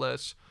other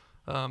outlets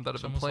that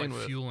I've been playing like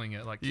with. Fueling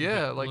it, like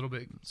yeah, a like little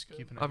bit.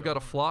 Keeping it I've got a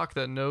going. flock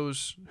that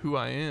knows who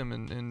I am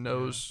and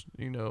knows,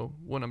 you know,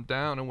 when I'm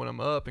down and when I'm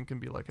up, and can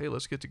be like, hey,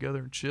 let's get together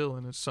and chill.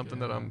 And it's something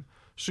that I'm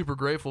super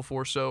grateful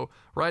for. So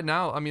right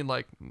now, I mean,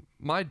 like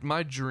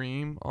my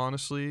dream,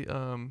 honestly,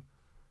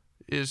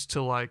 is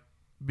to like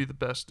be the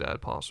best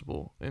dad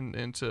possible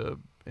and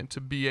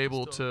to be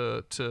able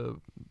to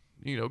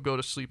you know, go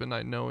to sleep at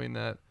night knowing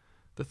that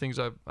the things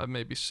I've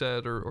maybe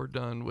said or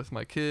done with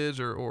my kids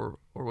or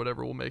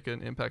whatever will make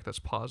an impact that's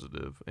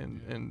positive.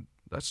 And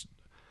that's,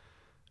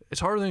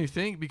 it's harder than you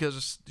think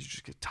because you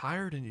just get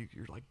tired and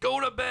you're like, go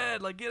to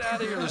bed, like get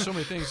out of here. There's so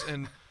many things.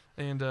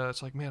 And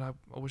it's like, man,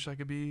 I wish I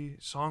could be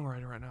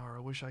songwriting right now, or I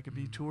wish I could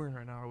be touring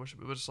right now, or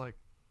but it's like,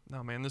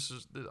 no, man,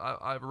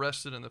 I've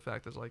rested in the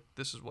fact that like,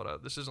 this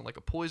isn't like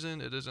a poison.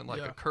 It isn't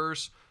like a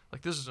curse.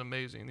 Like, this is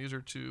amazing. These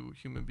are two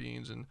human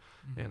beings, and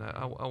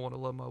I want to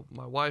love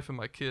my wife and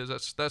my kids.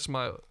 That's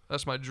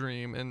my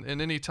dream.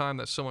 And any time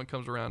that someone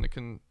comes around and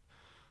can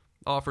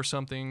offer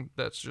something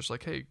that's just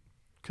like, hey,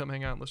 come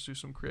hang out and let's do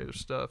some creative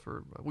stuff,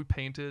 or we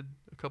painted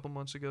a couple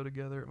months ago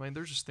together. I mean,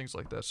 there's just things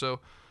like that.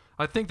 So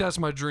I think that's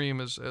my dream,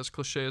 as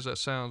cliche as that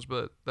sounds,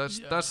 but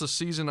that's the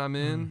season I'm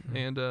in.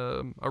 And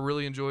I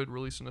really enjoyed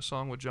releasing a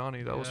song with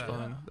Johnny. That was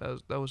fun.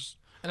 That was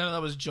And I know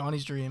that was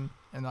Johnny's dream,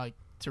 and like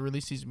to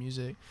release his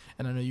music.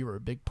 And I know you were a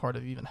big part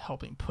of even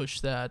helping push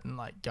that and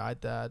like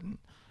guide that and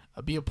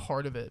be a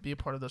part of it, be a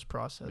part of those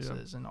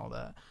processes and all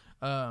that.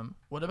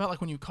 What about like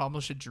when you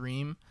accomplish a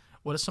dream?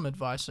 What is some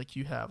advice like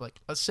you have?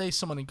 Like, let's say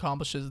someone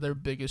accomplishes their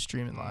biggest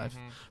dream in life.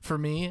 For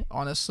me,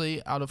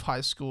 honestly, out of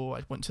high school,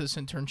 I went to this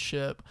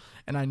internship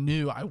and I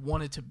knew I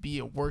wanted to be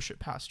a worship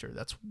pastor.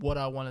 That's what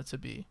I wanted to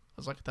be. I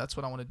was like, that's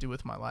what I want to do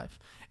with my life.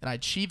 And I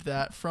achieved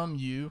that from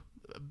you,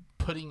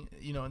 putting,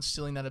 you know,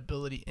 instilling that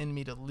ability in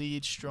me to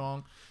lead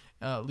strong,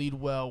 lead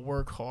well,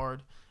 work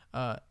hard.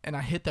 And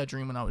I hit that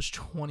dream when I was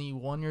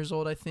 21 years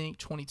old, I think,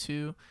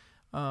 22.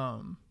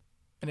 And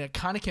it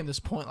kind of came to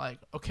this point like,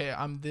 okay,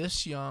 I'm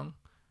this young.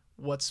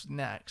 What's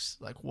next?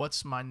 Like,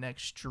 what's my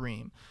next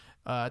dream?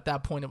 At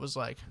that point, it was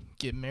like,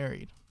 get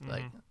married.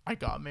 Like, I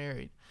got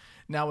married.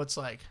 Now it's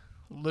like,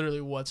 literally,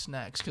 what's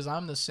next? Because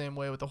I'm the same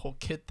way with the whole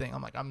kid thing.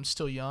 I'm like, I'm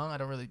still young. I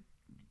don't really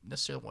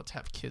necessarily want to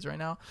have kids right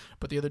now.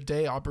 But the other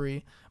day,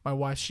 Aubrey, my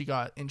wife, she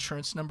got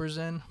insurance numbers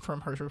in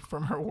from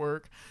her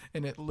work,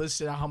 and it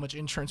listed out how much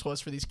insurance was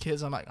for these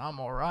kids. I'm like, I'm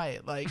all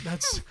right. Like,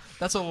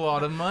 that's a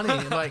lot of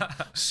money. Like,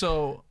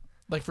 so,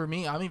 like, for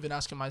me, I'm even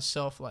asking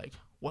myself, like,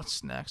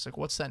 what's next? Like,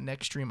 what's that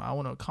next dream I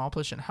want to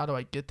accomplish, and how do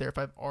I get there if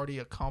I've already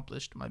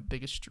accomplished my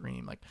biggest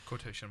dream? Like,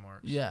 quotation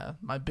marks. Yeah,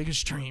 my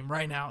biggest dream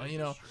right now, you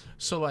know?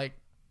 So, like,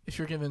 if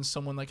you're giving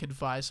someone, like,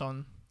 advice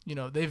on, you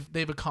know,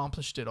 they've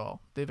accomplished it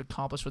all. They've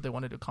accomplished what they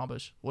wanted to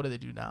accomplish. What do they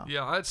do now?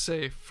 Yeah, I'd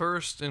say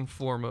first and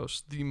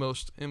foremost, the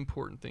most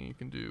important thing you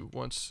can do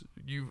once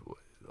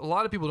a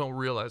lot of people don't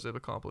realize they've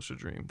accomplished a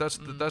dream. That's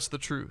the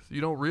truth.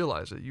 You don't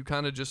realize it. You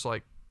kind of just,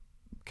 like,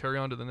 carry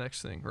on to the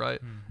next thing, right?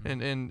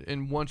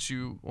 And once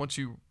you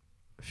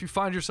if you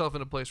find yourself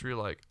in a place where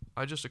you're like,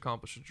 I just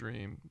accomplished a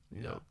dream,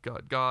 you know,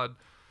 God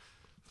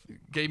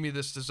gave me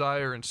this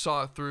desire and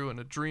saw it through, and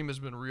a dream has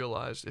been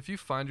realized. If you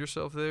find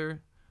yourself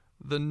there,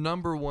 the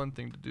number one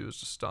thing to do is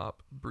to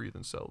stop, breathe,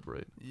 and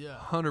celebrate.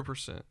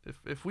 100%.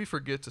 If we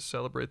forget to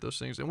celebrate those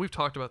things, and we've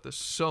talked about this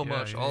so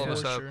much, all of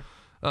us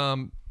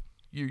have,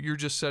 you're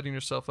just setting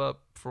yourself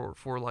up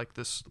for like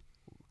this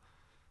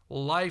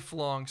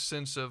lifelong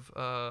sense of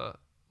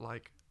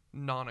like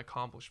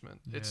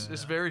non-accomplishment.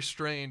 It's very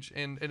strange,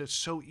 and it's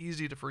so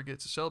easy to forget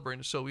to celebrate,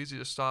 and it's so easy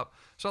to stop.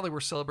 It's not like we're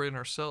celebrating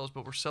ourselves,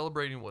 but we're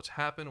celebrating what's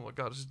happened and what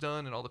God has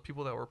done and all the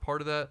people that were part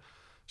of that.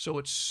 So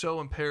it's so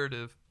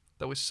imperative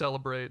that we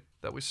celebrate,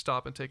 that we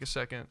stop and take a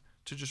second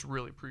to just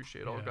really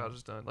appreciate all God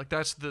has done. Like,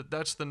 that's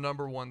the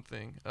number one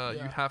thing.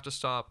 You have to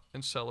stop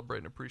and celebrate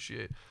and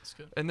appreciate. That's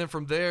good. And then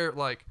from there,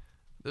 like,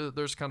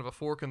 there's kind of a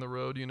fork in the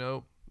road, you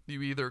know.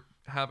 You either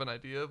have an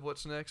idea of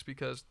what's next,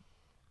 because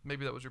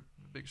maybe that was your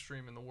big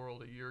stream in the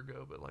world a year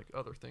ago, but like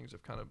other things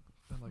have kind of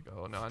been like,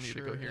 oh no, I need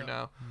to go here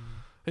now.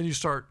 And you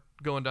start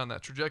going down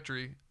that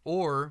trajectory,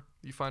 or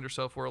you find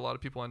yourself where a lot of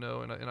people I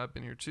know, and I've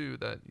been here too,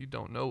 that you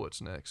don't know what's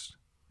next,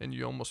 and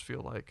you almost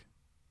feel like,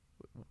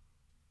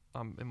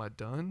 am I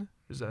done?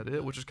 Is that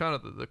it? Which is kind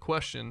of the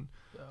question.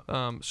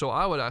 Yeah. So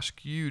I would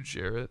ask you,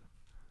 Jarrett,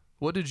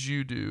 what did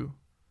you do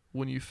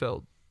when you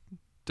felt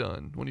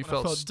done? When you When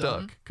I felt felt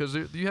done? stuck? Because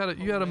you had a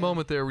man.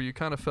 moment there where you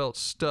kind of felt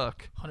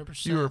stuck.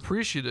 100%. You were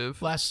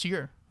appreciative. last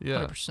year.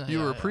 Yeah. 100%, You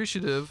were yeah.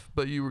 appreciative,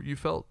 but you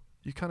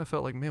kind of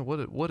felt like, man,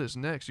 what is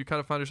next? You kind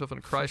of found yourself in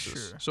a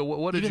crisis. sure. So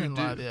what did Even you in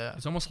do? live, yeah.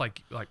 It's almost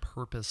like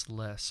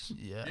purposeless.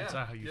 Yeah. Is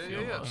that how you Yeah,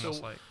 feel? yeah. Almost So-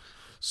 like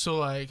So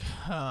like,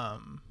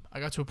 I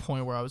got to a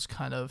point where I was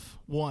kind of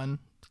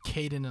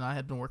Caden and I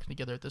had been working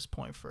together at this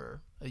point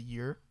for a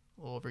year,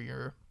 a little over a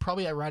year,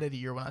 probably right at a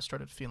year when I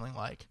started feeling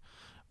like,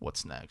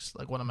 what's next?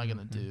 Like, what am I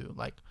gonna do?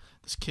 Like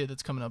this kid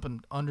that's coming up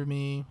and under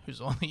me,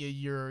 who's only a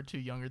year or two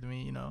younger than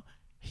me,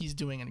 he's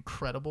doing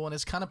incredible, and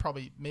it's kind of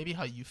probably maybe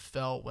how you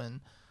felt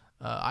when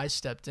I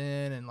stepped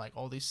in and like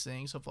all these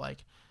things of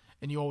like.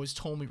 And you always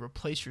told me,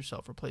 replace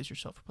yourself.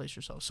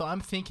 So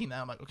I'm thinking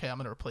that, I'm like, okay, I'm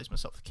going to replace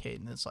myself with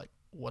Caden. And it's like,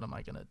 what am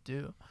I going to do?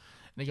 And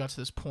it got to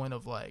this point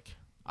of like,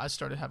 I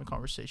started having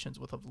conversations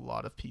with a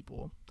lot of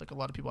people, like a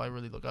lot of people I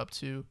really look up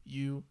to.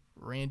 You,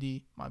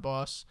 Randy, my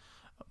boss,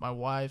 my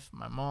wife,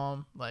 my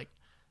mom, like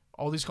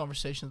all these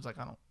conversations, like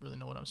I don't really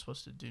know what I'm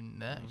supposed to do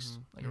next.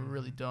 Like I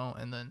really don't.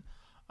 And then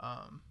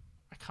I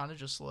kind of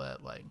just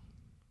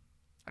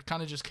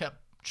kept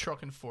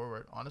trucking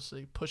forward,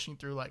 honestly, pushing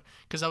through, like,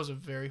 because that was a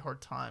very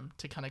hard time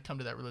to kind of come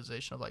to that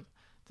realization of like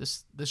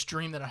this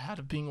dream that I had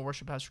of being a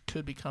worship pastor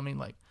could be coming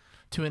like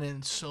to an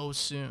end so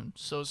soon,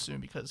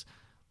 because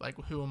like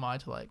who am I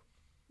to like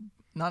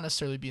not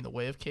necessarily be in the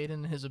way of Caden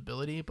and his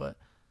ability, but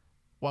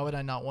why would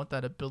I not want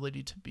that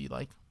ability to be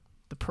like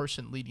the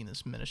person leading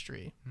this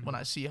ministry when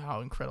I see how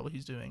incredible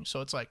he's doing?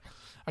 So it's like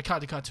I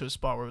kind of got to a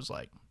spot where it was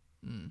like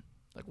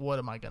like, what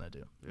am I gonna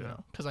do? Yeah.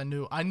 Because I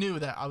knew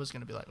that I was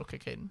gonna be like, okay,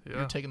 Caden, Yeah.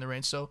 you're taking the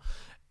reins. So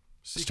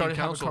Seeking started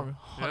counsel.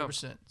 having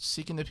 100%,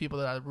 seeking the people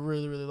that I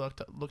really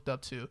looked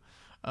up to.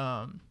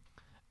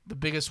 The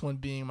biggest one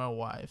being my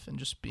wife and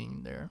just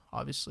being there.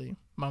 Obviously,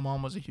 my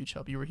mom was a huge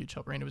help. You were a huge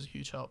help. Randy was a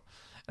huge help.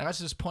 And I got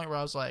to this point where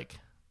I was like,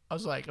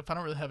 if I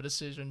don't really have a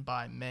decision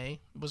by May,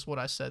 was what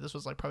I said. This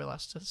was like probably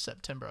last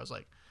September. I was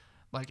like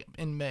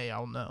in May,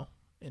 I'll know.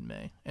 In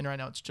May, and right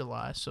now it's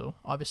July, so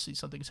obviously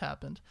something's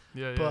happened.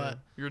 Yeah, But- yeah.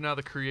 You're now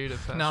the creative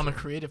pastor. Now I'm a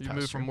creative You pastor.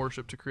 moved from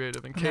worship to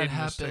creative, and And that Caden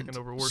has happened taken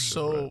over worship.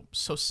 so right?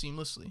 so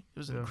seamlessly. It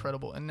was Yeah.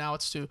 incredible. And now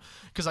it's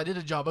because I did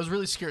a job. I was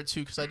really scared too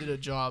because I did a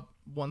job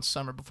one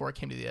summer before I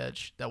came to the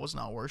Edge that was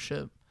not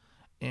worship,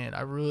 and I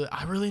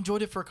really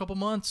enjoyed it for a couple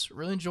months.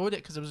 Really enjoyed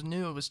it because it was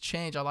new. It was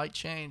change. I like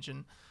change,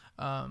 and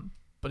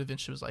but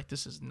eventually it was like,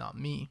 this is not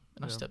me,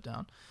 and I Yeah. stepped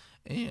down,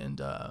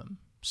 and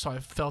so I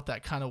felt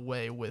that kind of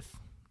way with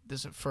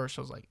this at first.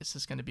 I was like, is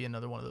this going to be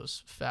another one of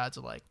those fads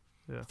of like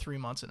Yeah. 3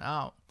 months and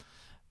out?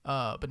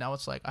 But now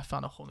it's like I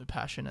found a whole new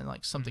passion and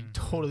like something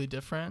totally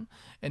different.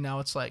 And now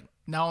it's like,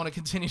 now I want to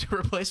continue to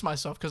replace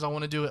myself because I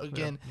want to do it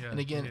again Yeah, and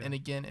again yeah. and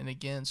again and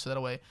again. So that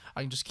way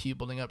I can just keep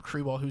building up.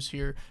 Creeball, who's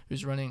here,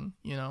 who's running,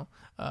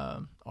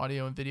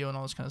 audio and video and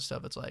all this kind of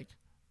stuff. It's like,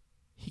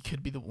 he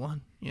could be the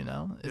one,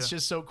 It's Yeah.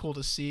 just so cool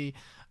to see.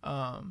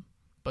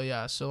 But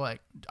yeah, so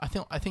like, I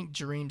think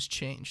dreams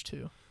change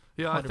too.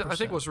 Yeah, I think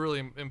 100%. what's really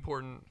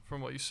important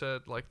from what you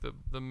said, like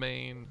the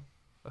main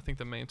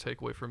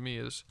takeaway for me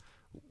is,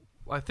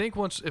 I think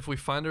if we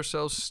find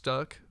ourselves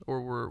stuck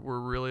or we're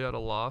really at a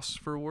loss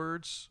for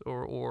words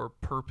or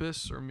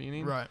purpose or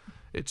meaning, Right.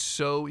 it's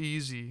so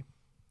easy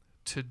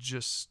to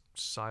just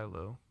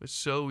silo. It's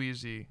so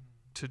easy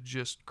to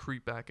just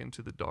creep back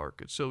into the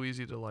dark. It's so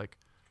easy to like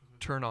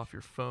turn off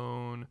your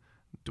phone.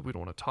 We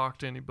don't want to talk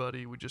to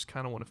anybody. We just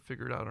kind of want to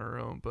figure it out on our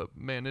own. But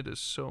man, it is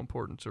so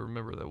important to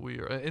remember that we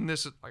are, and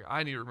this is like,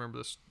 I need to remember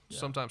this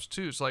sometimes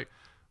too. It's like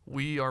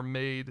we are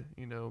made,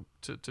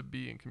 to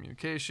be in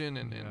communication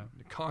and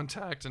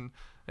contact and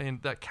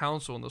that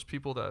counsel and those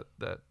people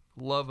that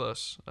love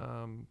us.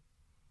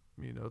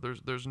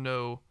 There's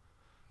no,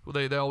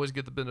 they always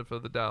get the benefit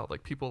of the doubt.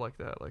 Like people like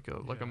that, like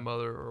a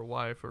mother or a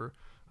wife or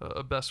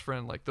a best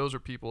friend. Like those are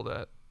people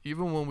that,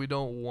 even when we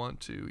don't want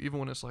to, even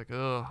when it's like,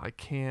 oh, I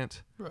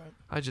can't, Right.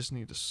 I just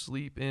need to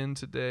sleep in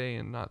today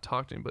and not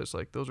talk to anybody. It's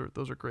like those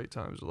are great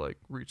times to like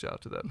reach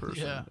out to that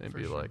person Yeah, and for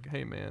be sure. like,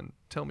 hey man,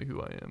 tell me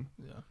who I am,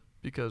 Yeah.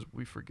 because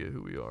we forget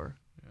who we are,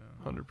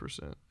 Yeah.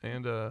 100%.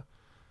 And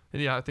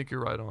yeah, I think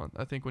you're right on.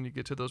 I think when you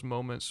get to those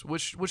moments,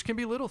 which can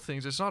be little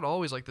things, it's not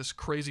always like this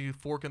crazy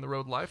fork in the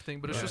road life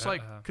thing, but it's just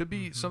like could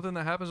be something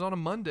that happens on a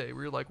Monday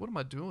where you're like, what am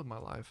I doing with my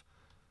life?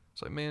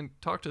 It's like, man,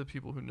 talk to the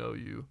people who know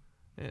you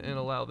and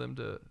allow them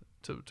to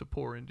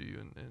pour into you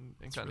and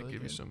kind of really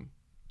give you good. some,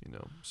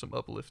 some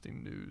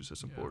uplifting news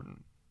that's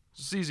important.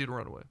 It's easy to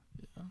run away.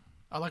 Yeah.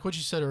 I like what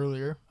you said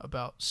earlier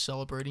about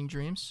celebrating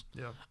dreams.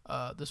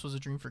 Yeah. This was a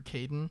dream for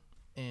Caden,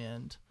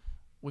 and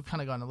we've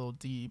kind of gotten a little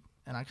deep,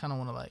 and I kind of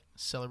want to like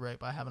celebrate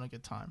by having a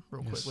good time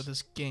real quick Yes. with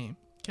this game.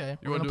 Okay.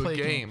 You We're want to gonna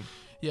do a play game?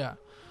 Yeah.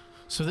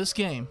 So this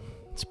game,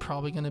 it's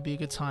probably going to be a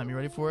good time. You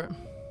ready for it?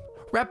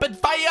 Rapid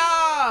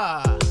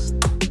fire!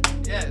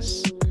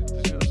 Yes.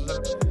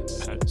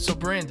 So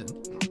Brandon,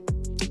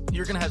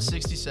 you're going to have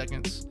 60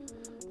 seconds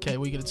Okay,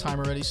 we get a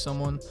timer ready,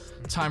 someone.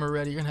 Timer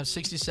ready. You're going to have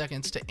 60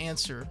 seconds to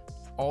answer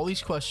all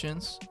these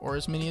questions, or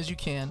as many as you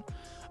can.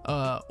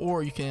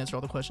 Or you can answer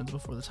all the questions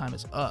before the time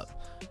is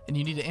up. And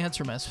you need to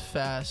answer them as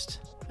fast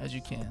as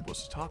you can.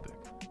 What's the topic?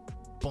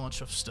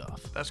 Bunch of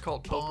stuff. That's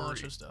called Bunch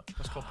potpourri. of stuff.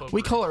 That's called potpourri.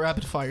 We call it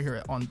rapid fire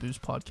here on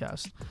Boost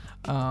Podcast.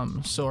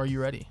 So are you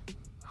ready?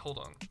 Hold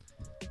on.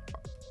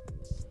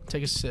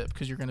 Take a sip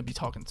because you're going to be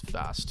talking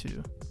fast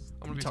too.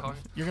 I'm gonna be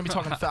talking. You're gonna be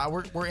talking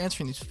fast. We're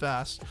answering these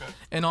fast, Okay.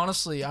 and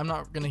honestly, I'm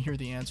not gonna hear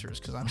the answers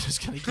because I'm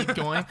just gonna keep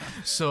going.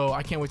 So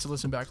I can't wait to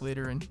listen back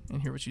later and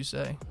hear what you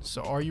say.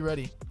 So are you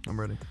ready? I'm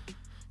ready.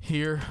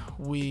 Here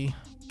we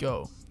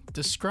go.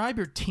 Describe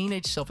your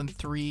teenage self in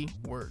 3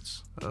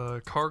 words.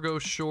 Cargo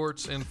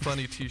shorts and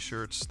funny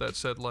T-shirts that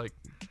said like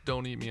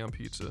 "Don't eat me on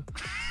pizza."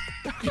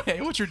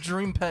 Okay, what's your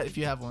dream pet if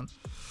you have one?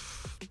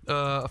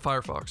 A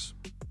Firefox.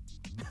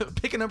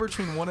 Pick a number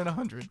between 1 and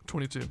 100.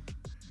 22.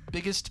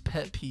 Biggest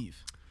pet peeve.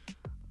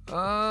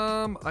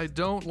 I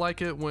don't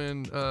like it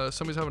when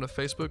somebody's having a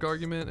Facebook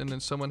argument and then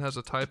someone has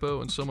a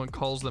typo and someone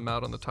calls them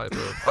out on the typo.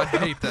 I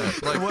hate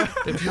that.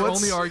 Like, if your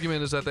only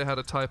argument is that they had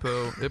a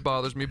typo, it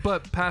bothers me.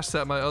 But past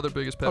that, my other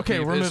biggest pet Okay,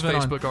 peeve we're is moving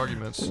on. Facebook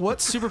arguments. What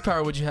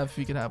superpower would you have if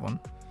you could have one?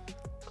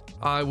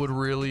 I would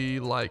really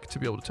like to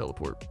be able to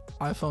teleport.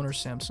 iPhone or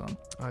Samsung?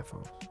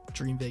 iPhone.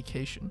 Dream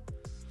vacation.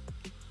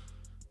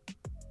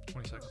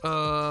 20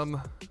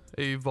 seconds.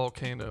 A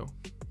volcano.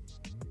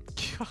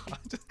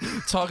 God.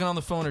 Talking on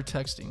the phone or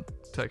texting?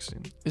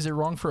 Texting. Is it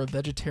wrong for a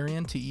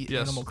vegetarian to eat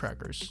Yes. animal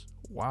crackers?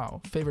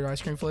 Wow. Favorite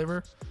ice cream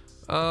flavor?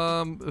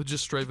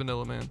 Just straight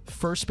vanilla, man.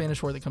 First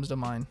Spanish word that comes to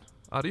mind.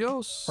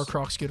 Adios. Are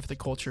Crocs good for the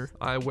culture?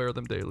 I wear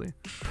them daily.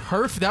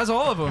 Perfect. That's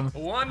all of them.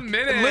 1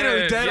 minute.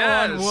 Literally dead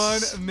on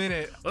Yes. 1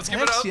 minute. Let's give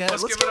Heck it up. yeah,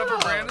 Let's give it up for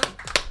Brandon.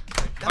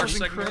 That Our was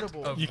segment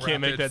incredible. of You can't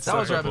make rapid that That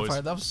was Sorry, rapid boys.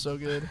 fire. That was so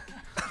good.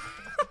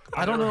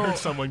 I I don't never know. heard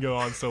someone go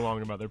on so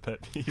long about their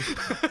pet peeve.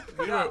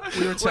 We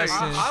were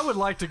texting. I would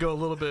like to go a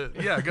little bit.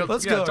 Yeah, go.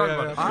 Let's yeah, go, Talk yeah,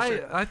 about yeah. it. I, For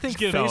sure. I think Just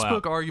get it all Facebook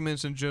out.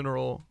 arguments in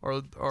general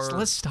are So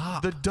let's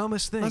stop. the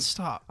dumbest thing. Let's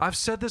stop. I've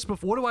said this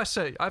before. What do I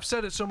say? I've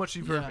said it so much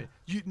you've heard Yeah. me.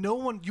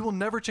 You will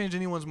never change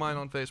anyone's mind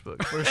on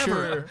Facebook. For ever,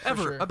 sure, for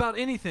ever sure. about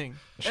anything.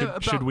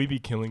 Should we be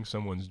killing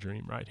someone's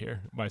dream right here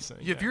by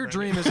saying If that your right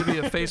dream is to be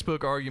a Facebook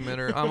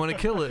argumenter, I'm gonna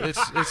kill it.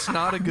 It's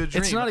not a good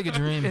dream. It's not a good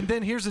dream. And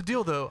then here's the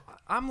deal, though.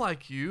 I'm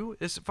like you.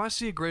 If I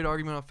see a great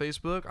argument on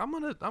Facebook, I'm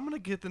gonna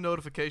get the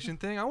notification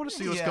thing. I want to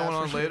see what's Yeah, going for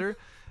on sure. later.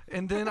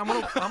 And then I'm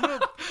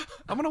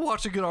gonna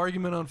watch a good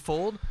argument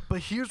unfold.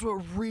 But here's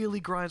what really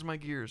grinds my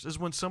gears: is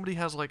when somebody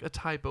has like a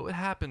typo. It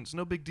happens,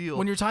 no big deal.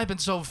 When you're typing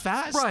so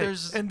fast, right,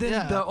 there's and then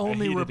yeah. the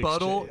only heated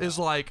rebuttal exchange, is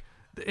like,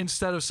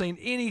 instead of saying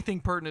anything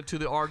pertinent to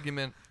the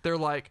argument, they're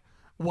like,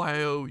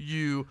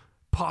 "YOU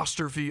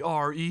apostrophe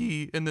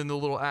RE," and then the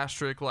little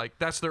asterisk. Like,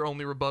 that's their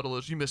only rebuttal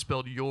is, "You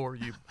misspelled your,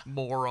 you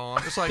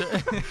moron." It's like,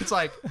 it's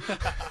like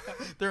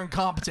they're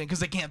incompetent because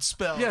they can't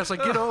spell. yeah, it's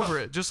like, get over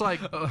it. Just like,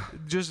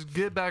 just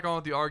get back on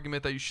with the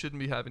argument that you shouldn't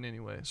be having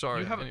anyway. Sorry.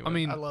 You have, anyway. I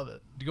mean, I love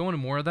it. to go into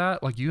more of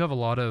that, like you have a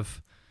lot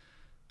of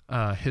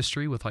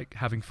history with like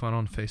having fun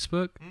on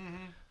Facebook.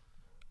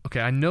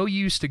 Okay, I know you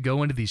used to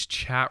go into these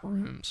chat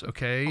rooms.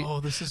 Okay, Oh,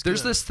 this is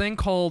there's good. this thing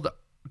called.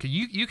 Okay,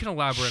 you can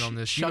elaborate on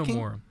this. You know Shucking?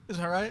 more. Is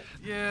that right?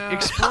 yeah.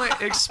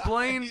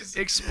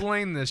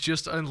 Explain this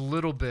just a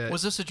little bit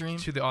Was this a dream?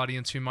 to the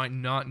audience who might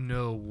not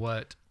know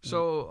what.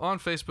 So on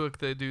Facebook,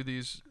 they do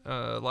these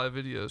live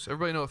videos.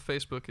 Everybody know what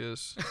Facebook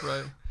is,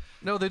 right?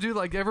 No, they do.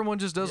 Like, everyone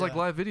just does like Yeah.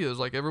 live videos.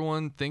 Like,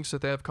 everyone thinks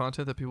that they have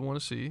content that people want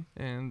to see,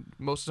 and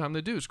most of the time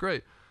they do. It's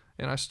great.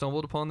 And I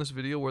stumbled upon this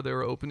video where they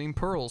were opening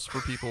pearls for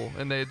people,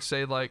 and they'd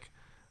say like,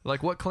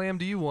 what clam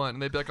do you want?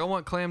 And they'd be like, I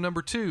want clam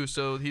number 2.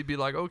 So he'd be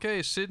like,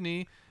 okay,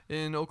 Sydney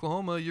in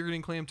Oklahoma, you're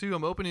getting clam 2.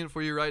 I'm opening it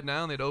for you right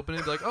now. And they'd open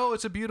it, be like, oh,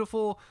 it's a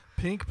beautiful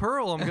pink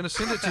pearl. I'm gonna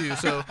send it to you.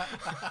 So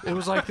it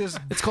was like this.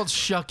 It's called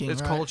shucking.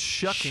 It's right? called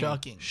shucking.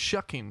 Shucking.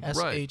 Shucking. S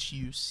Right. H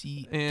U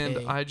C. And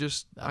I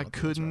just I I don't think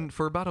that's couldn't right.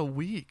 for about a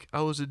week.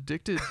 I was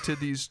addicted to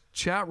these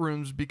chat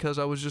rooms because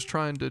I was just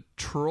trying to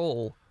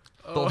troll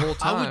the whole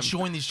time. I would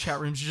join these chat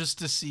rooms just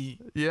to see.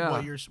 Yeah.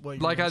 What you're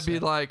like gonna I'd be say.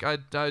 like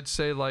I'd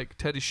say like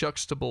Teddy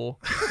Shuckstable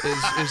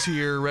is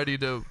here ready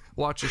to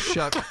watch us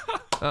shuck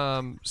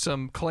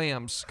some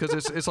clams, because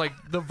it's like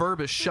the verb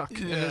is shuck.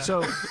 Yeah. And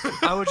so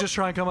I would just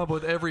try and come up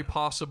with every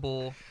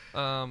possible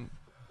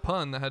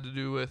pun that had to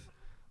do with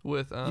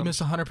you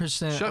miss 100%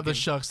 of the shucking.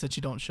 shucks that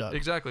you don't shuck.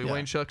 exactly Yeah.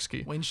 Wayne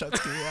Shucksky. Wayne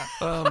Shutsky, yeah.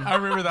 Um, I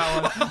remember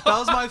that one. That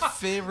was my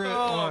favorite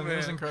one. It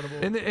was man. incredible.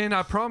 And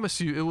I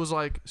promise you, it was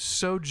like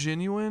so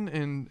genuine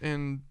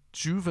and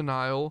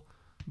juvenile,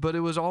 but it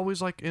was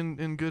always like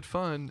in good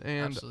fun.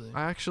 And Absolutely.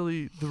 I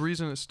actually, the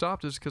reason it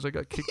stopped is because I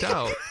got kicked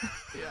out.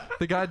 yeah.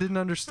 The guy didn't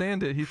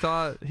understand it. He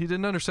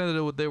didn't understand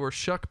that they were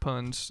shuck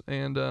puns.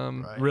 And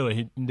Right. Really,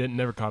 he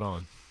never caught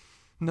on.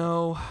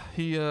 no,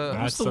 he What's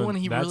That's the one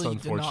he that's really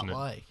did not unfortunate.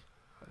 like?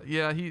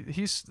 yeah,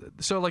 he's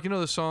so, like, you know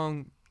the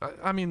song.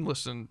 I mean,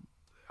 listen.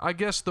 I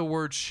guess the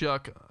word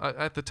shuck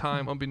at the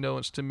time,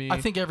 unbeknownst to me,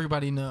 I think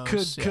everybody knows.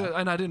 could yeah.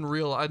 and I didn't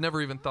realize. I never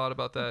even thought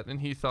about that,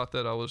 and he thought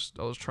that I was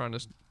trying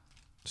to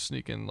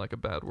sneak in like a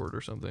bad word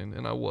or something,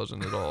 and I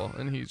wasn't at all.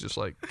 And he's just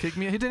like kicked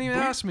me. He didn't even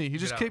ask me. He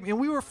just kicked me, and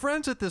we were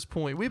friends at this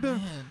point. We've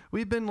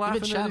been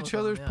laughing at each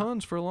other's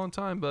puns for a long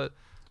time. But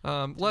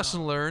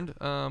lesson learned.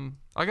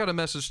 I got a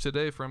message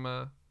today from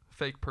a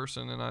fake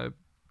person, and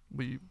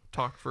we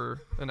talked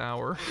for an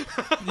hour.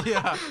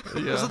 Yeah,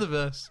 those are the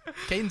best.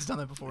 Caden's done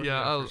that before.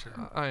 Yeah,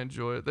 I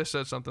enjoy it. They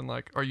said something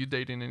like, "Are you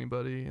dating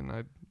anybody?" And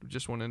I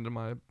just went into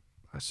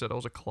I said I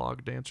was a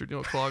clog dancer. Do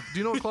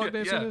you know what clog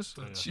dancing is?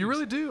 Yeah. You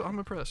really do? I'm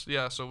impressed.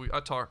 Yeah, so I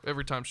talk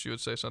every time she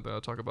would say something,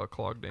 I'd talk about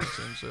clog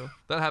dancing. So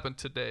that happened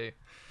today.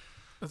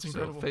 That's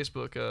incredible. So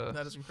Facebook.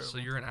 That is incredible. So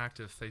you're an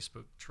active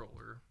Facebook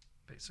troller,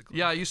 basically.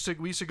 Yeah, we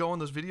used to go in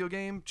those video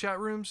game chat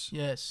rooms.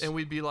 Yes. And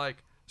we'd be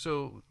like,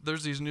 so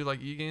there's these new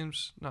like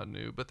e-games, not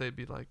new, but they'd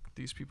be like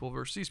these people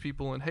versus these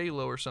people in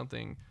Halo or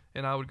something,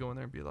 and I would go in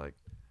there and be like,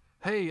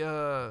 hey,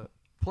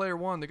 player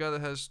 1, the guy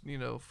that has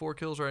 4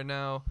 kills right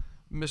now,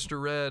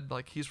 Mr. Red,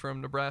 like he's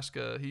from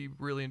Nebraska. He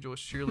really enjoys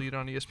cheerleading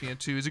on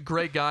ESPN2. He's a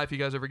great guy if you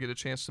guys ever get a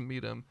chance to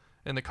meet him.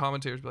 And the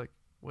commentators be like,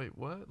 wait,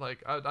 what?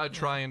 Like I'd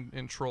try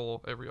and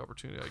troll every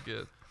opportunity I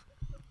get.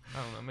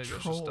 I don't know. Maybe I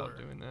should stop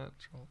doing that.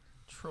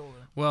 Troller.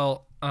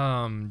 Well,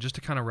 just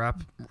to kind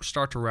of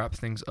start to wrap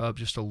things up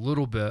just a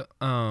little bit,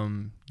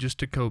 just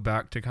to go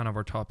back to kind of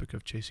our topic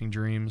of chasing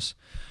dreams.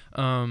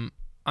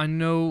 I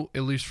know,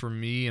 at least for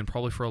me and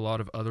probably for a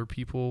lot of other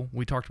people,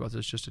 we talked about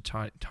this just a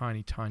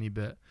tiny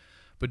bit,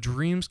 but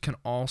dreams can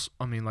also,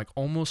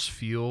 almost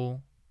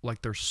feel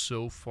like they're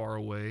so far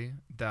away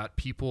that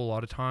people a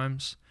lot of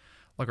times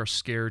like are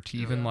scared to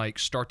even like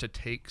start to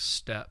take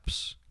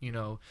steps,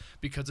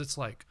 because it's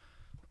like,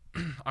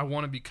 I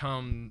want to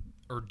become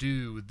or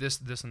do this,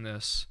 and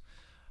this,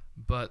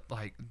 but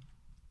like,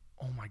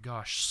 oh my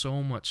gosh,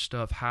 so much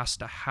stuff has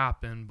to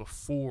happen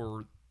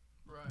before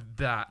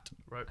that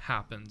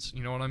happens.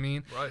 You know what I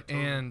mean? Right.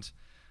 Totally. And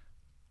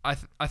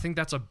I think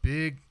that's a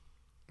big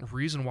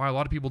reason why a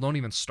lot of people don't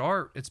even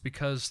start. It's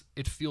because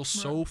it feels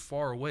so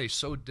far away,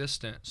 so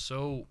distant,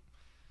 so,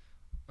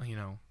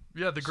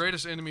 Yeah, the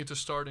greatest enemy to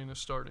starting is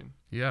starting.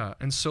 Yeah.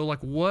 And so like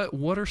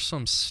what are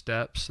some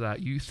steps that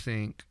you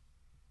think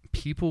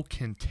people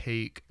can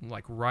take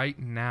like right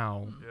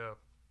now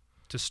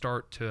to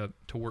start to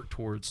work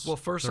towards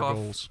first their off,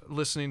 goals?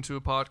 Listening to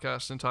a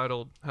podcast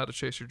entitled How to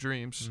Chase Your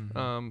Dreams.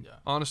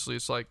 Honestly,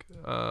 it's like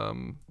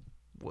Plug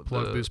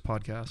Boost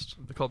Podcast.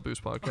 They call it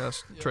Boost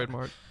Podcast.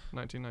 Trademark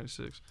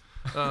 1996.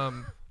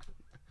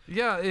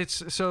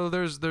 It's so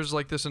there's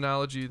like this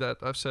analogy that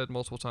I've said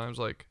multiple times,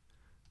 like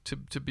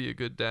to be a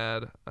good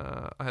dad,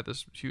 I had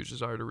this huge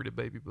desire to read a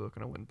baby book,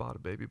 and I went and bought a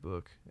baby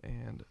book,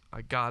 and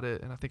I got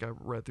it, and I think I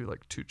read through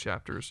like 2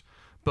 chapters.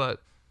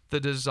 But the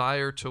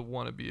desire to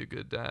want to be a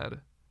good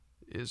dad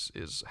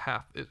is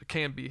half. It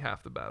can be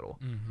half the battle,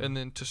 and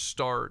then to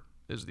start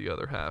is the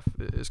other half.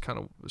 Is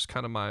kind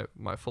of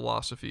my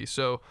philosophy.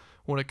 So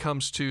when it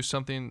comes to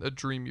a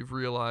dream you've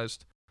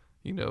realized,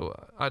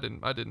 I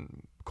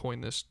didn't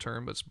coin this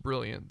term, but it's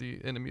brilliant. The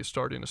enemy of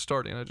starting is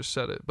starting. I just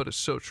said it, but it's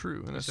so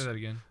true. And say that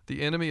again.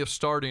 The enemy of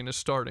starting is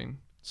starting.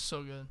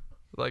 So good.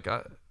 Like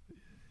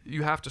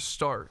you have to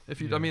start.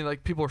 If you,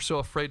 like people are so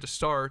afraid to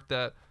start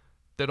that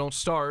they don't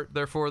start.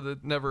 Therefore, they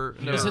never.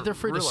 Is it they're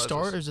afraid to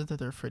start, or is it that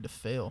they're afraid to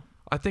fail?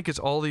 I think it's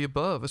all the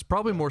above. It's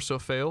probably more so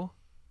fail,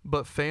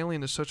 but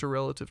failing is such a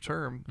relative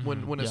term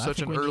when it's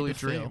such an early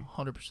dream.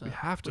 100%. We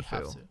have to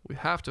fail. We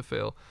have to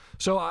fail.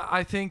 So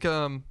I think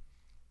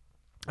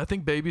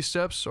baby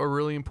steps are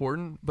really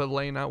important, but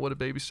laying out what a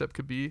baby step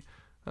could be.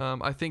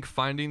 I think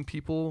finding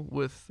people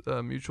with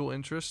mutual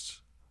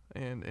interests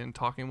and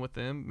talking with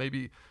them,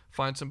 maybe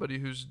find somebody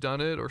who's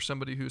done it or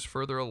somebody who's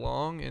further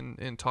along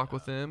and talk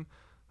with them.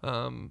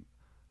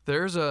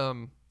 There was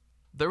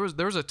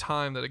a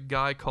time that a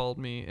guy called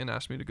me and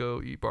asked me to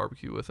go eat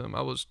barbecue with him.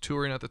 I was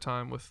touring at the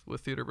time with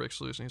Theater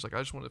Breaks Loose, and he's like, I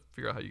just want to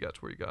figure out how you got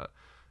to where you got.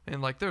 And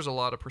like, there's a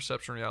lot of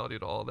perception reality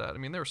to all that. I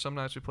mean, there were some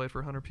nights we played for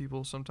 100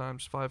 people,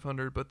 sometimes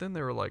 500, but then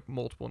there were like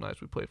multiple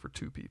nights we played for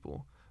 2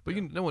 people. But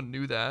no one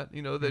knew that.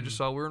 They just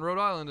saw we're in Rhode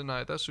Island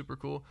tonight. That's super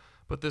cool.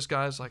 But this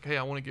guy's like, hey,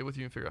 I want to get with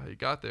you and figure out how you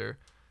got there.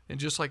 And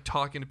just like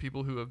talking to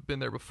people who have been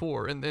there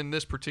before. And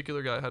this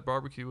particular guy I had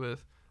barbecue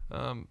with,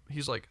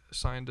 he's like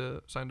signed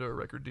to a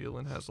record deal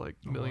and has like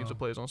millions of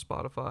plays on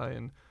Spotify,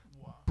 and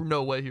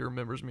no way he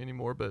remembers me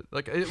anymore. But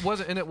like it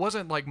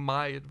wasn't like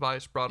my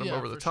advice brought him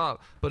over the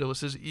top, but it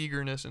was his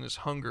eagerness and his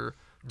hunger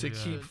to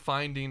keep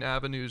finding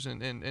avenues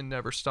and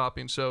never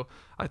stopping. So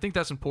I think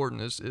that's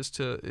important is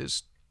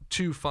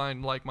to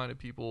find like-minded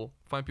people,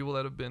 find people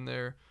that have been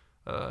there,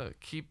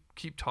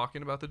 keep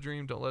talking about the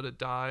dream, don't let it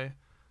die.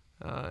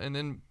 And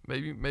then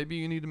maybe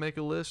you need to make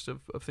a list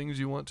of things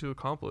you want to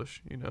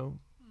accomplish.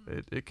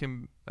 That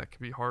can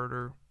be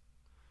harder.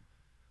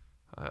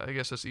 I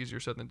guess that's easier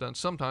said than done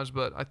sometimes,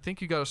 but I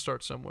think you got to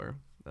start somewhere.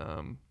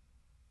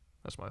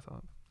 That's my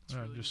thought.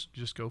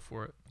 Just go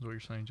for it. Is what you're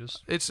saying?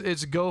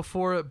 It's go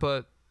for it,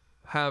 but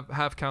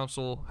have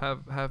counsel,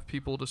 have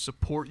people to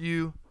support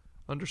you,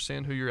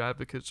 understand who your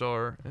advocates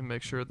are, and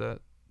make sure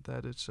that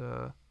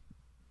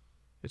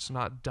it's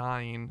not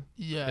dying.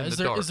 Yeah. in Is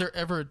the dark. there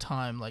ever a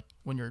time like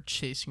when you're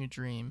chasing a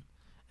dream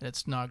and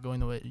it's not going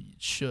the way it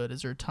should?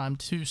 Is there a time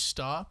to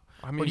stop?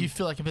 I mean, Or do you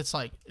feel like if it's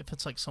like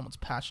someone's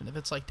passion, if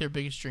it's like their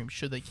biggest dream,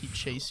 should they keep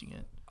chasing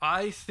it?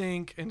 I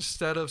think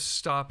instead of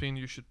stopping,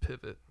 you should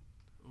pivot.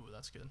 Ooh,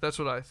 that's good. That's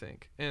what I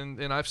think.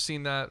 And I've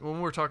seen that when we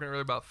were talking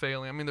earlier about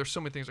failing. I mean, there's so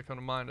many things that come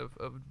to mind of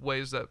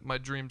ways that my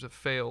dreams have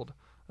failed.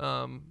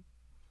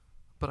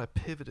 But I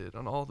pivoted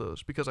on all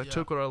those because I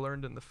took what I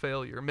learned in the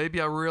failure. Maybe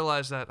I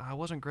realized that I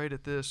wasn't great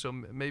at this, so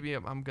maybe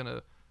I'm going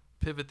to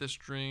pivot this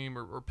dream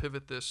or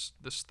pivot this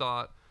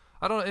thought.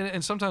 I don't.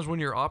 And sometimes when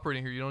you're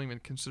operating here, you don't even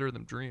consider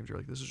them dreams. You're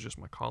like, this is just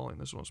my calling.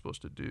 This is what I'm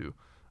supposed to do.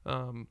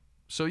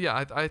 So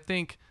yeah, I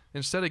think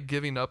instead of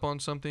giving up on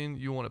something,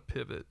 you want to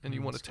pivot and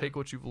you want to take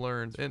what you've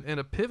learned. And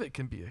a pivot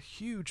can be a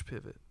huge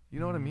pivot. You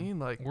know what I mean?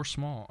 Like, or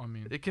small. I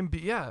mean, it can be,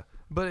 yeah,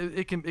 but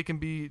it can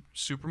be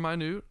super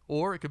minute,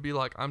 or it could be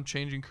like I'm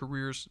changing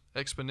careers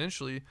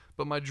exponentially,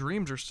 but my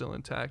dreams are still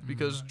intact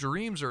because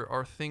dreams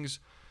are things.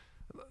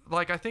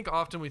 Like, I think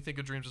often we think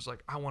of dreams as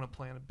like, I want to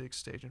play on a big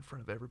stage in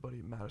front of everybody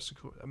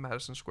at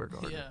Madison Square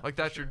Garden. Yeah, like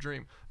that's your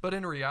dream. But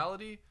in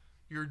reality,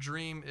 your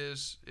dream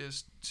is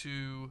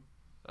to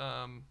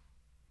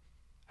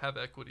have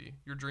equity.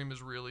 Your dream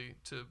is really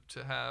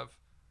to have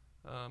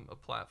a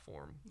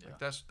platform. Like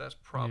that's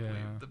probably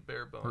the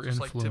bare bones. Or it's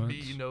like to be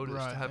influence. noticed,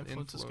 Right, to have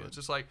influence is influence. good.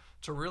 It's like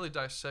to really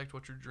dissect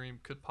what your dream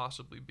could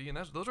possibly be. And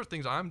those are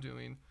things I'm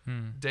doing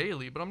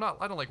daily, but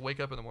I don't like wake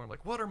up in the morning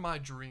like, what are my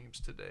dreams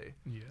today?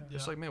 Yeah.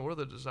 It's like, man, what are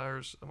the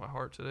desires of my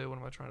heart today? What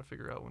am I trying to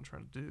figure out? What I'm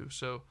trying to do?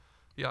 So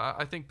yeah,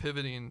 I think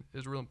pivoting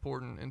is real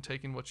important and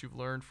taking what you've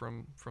learned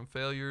from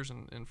failures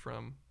and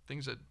from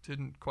things that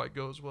didn't quite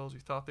go as well as you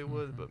thought they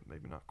would, but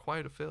maybe not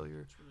quite a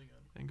failure, Really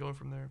good. and going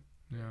from there.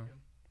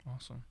 Yeah.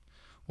 Awesome.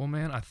 Well,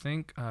 man, I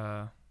think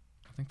I'm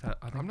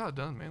not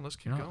done, man. Let's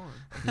keep You're not-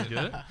 going. You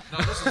good? No,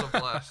 this is a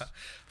blast.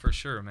 For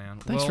sure, man.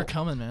 Thanks for Well,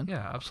 coming, man.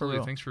 Yeah, absolutely.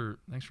 real.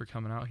 Thanks for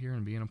coming out here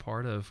and being a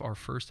part of our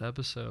first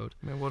episode.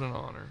 Man, what an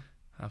honor.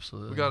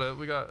 Absolutely.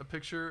 We got a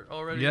picture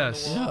already.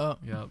 Yes. On the wall.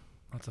 Yeah. Yep.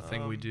 That's a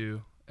thing we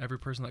do. Every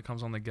person that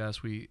comes on the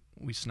guest, we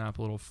snap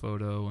a little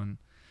photo and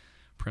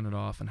print it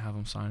off and have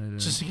them sign it in.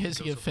 Just in case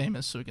you get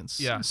famous, so we can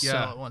Yeah, sell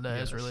yeah. it one day.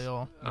 Is Yes. really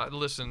all.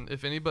 Listen,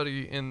 if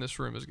anybody in this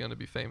room is going to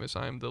be famous,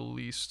 I am the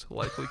least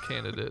likely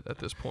candidate at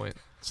this point.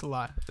 It's a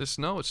lie. It's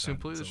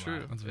simply the It's a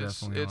truth. That's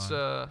definitely a It's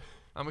lie.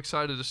 I'm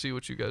excited to see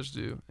what you guys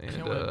do, and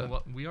Can't wait.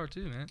 Well, we are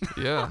too, man.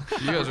 yeah,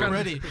 you guys We're are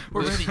ready.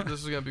 We're this, ready.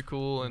 This is gonna be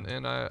cool,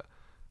 and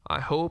I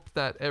hope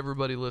that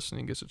everybody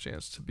listening gets a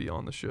chance to be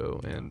on the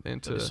show and to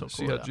That'd be so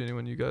see cool, how yeah.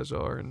 genuine you guys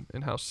are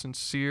and how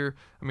sincere.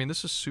 I mean,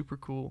 this is super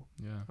cool.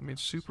 Yeah. I mean,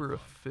 super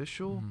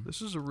official. Mhm. This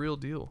is a real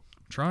deal.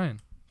 Trying.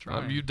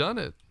 You've done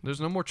it.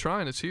 There's no more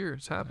trying. It's here.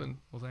 It's happened.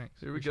 Well, thanks.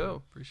 Here we Appreciate go.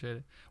 it. Appreciate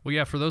it. Well,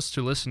 yeah, for those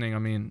two listening, I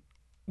mean,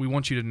 we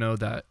want you to know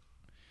that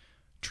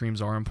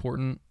dreams are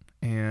important,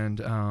 and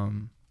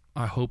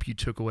I hope you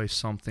took away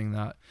something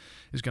that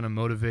is going to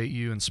motivate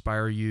you,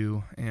 inspire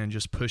you, and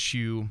just push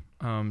you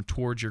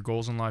towards your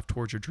goals in life,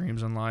 towards your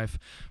dreams in life.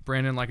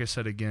 Brandon, like I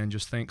said again,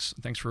 just thanks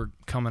for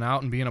coming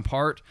out and being a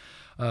part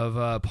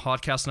of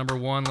podcast number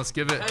 1. Let's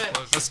give him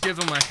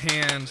a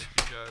hand.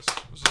 Thank you guys.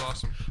 This is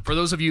awesome. For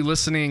those of you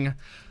listening,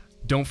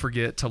 don't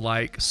forget to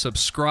like,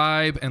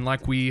 subscribe, and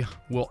like we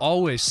will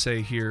always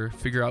say here,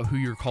 figure out who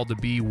you're called to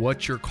be,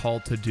 what you're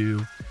called to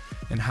do,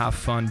 and have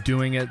fun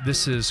doing it.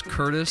 This is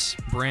Curtis,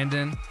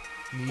 Brandon,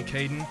 me,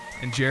 Caden,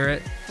 and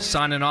Jarrett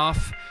signing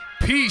off.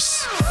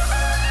 Peace.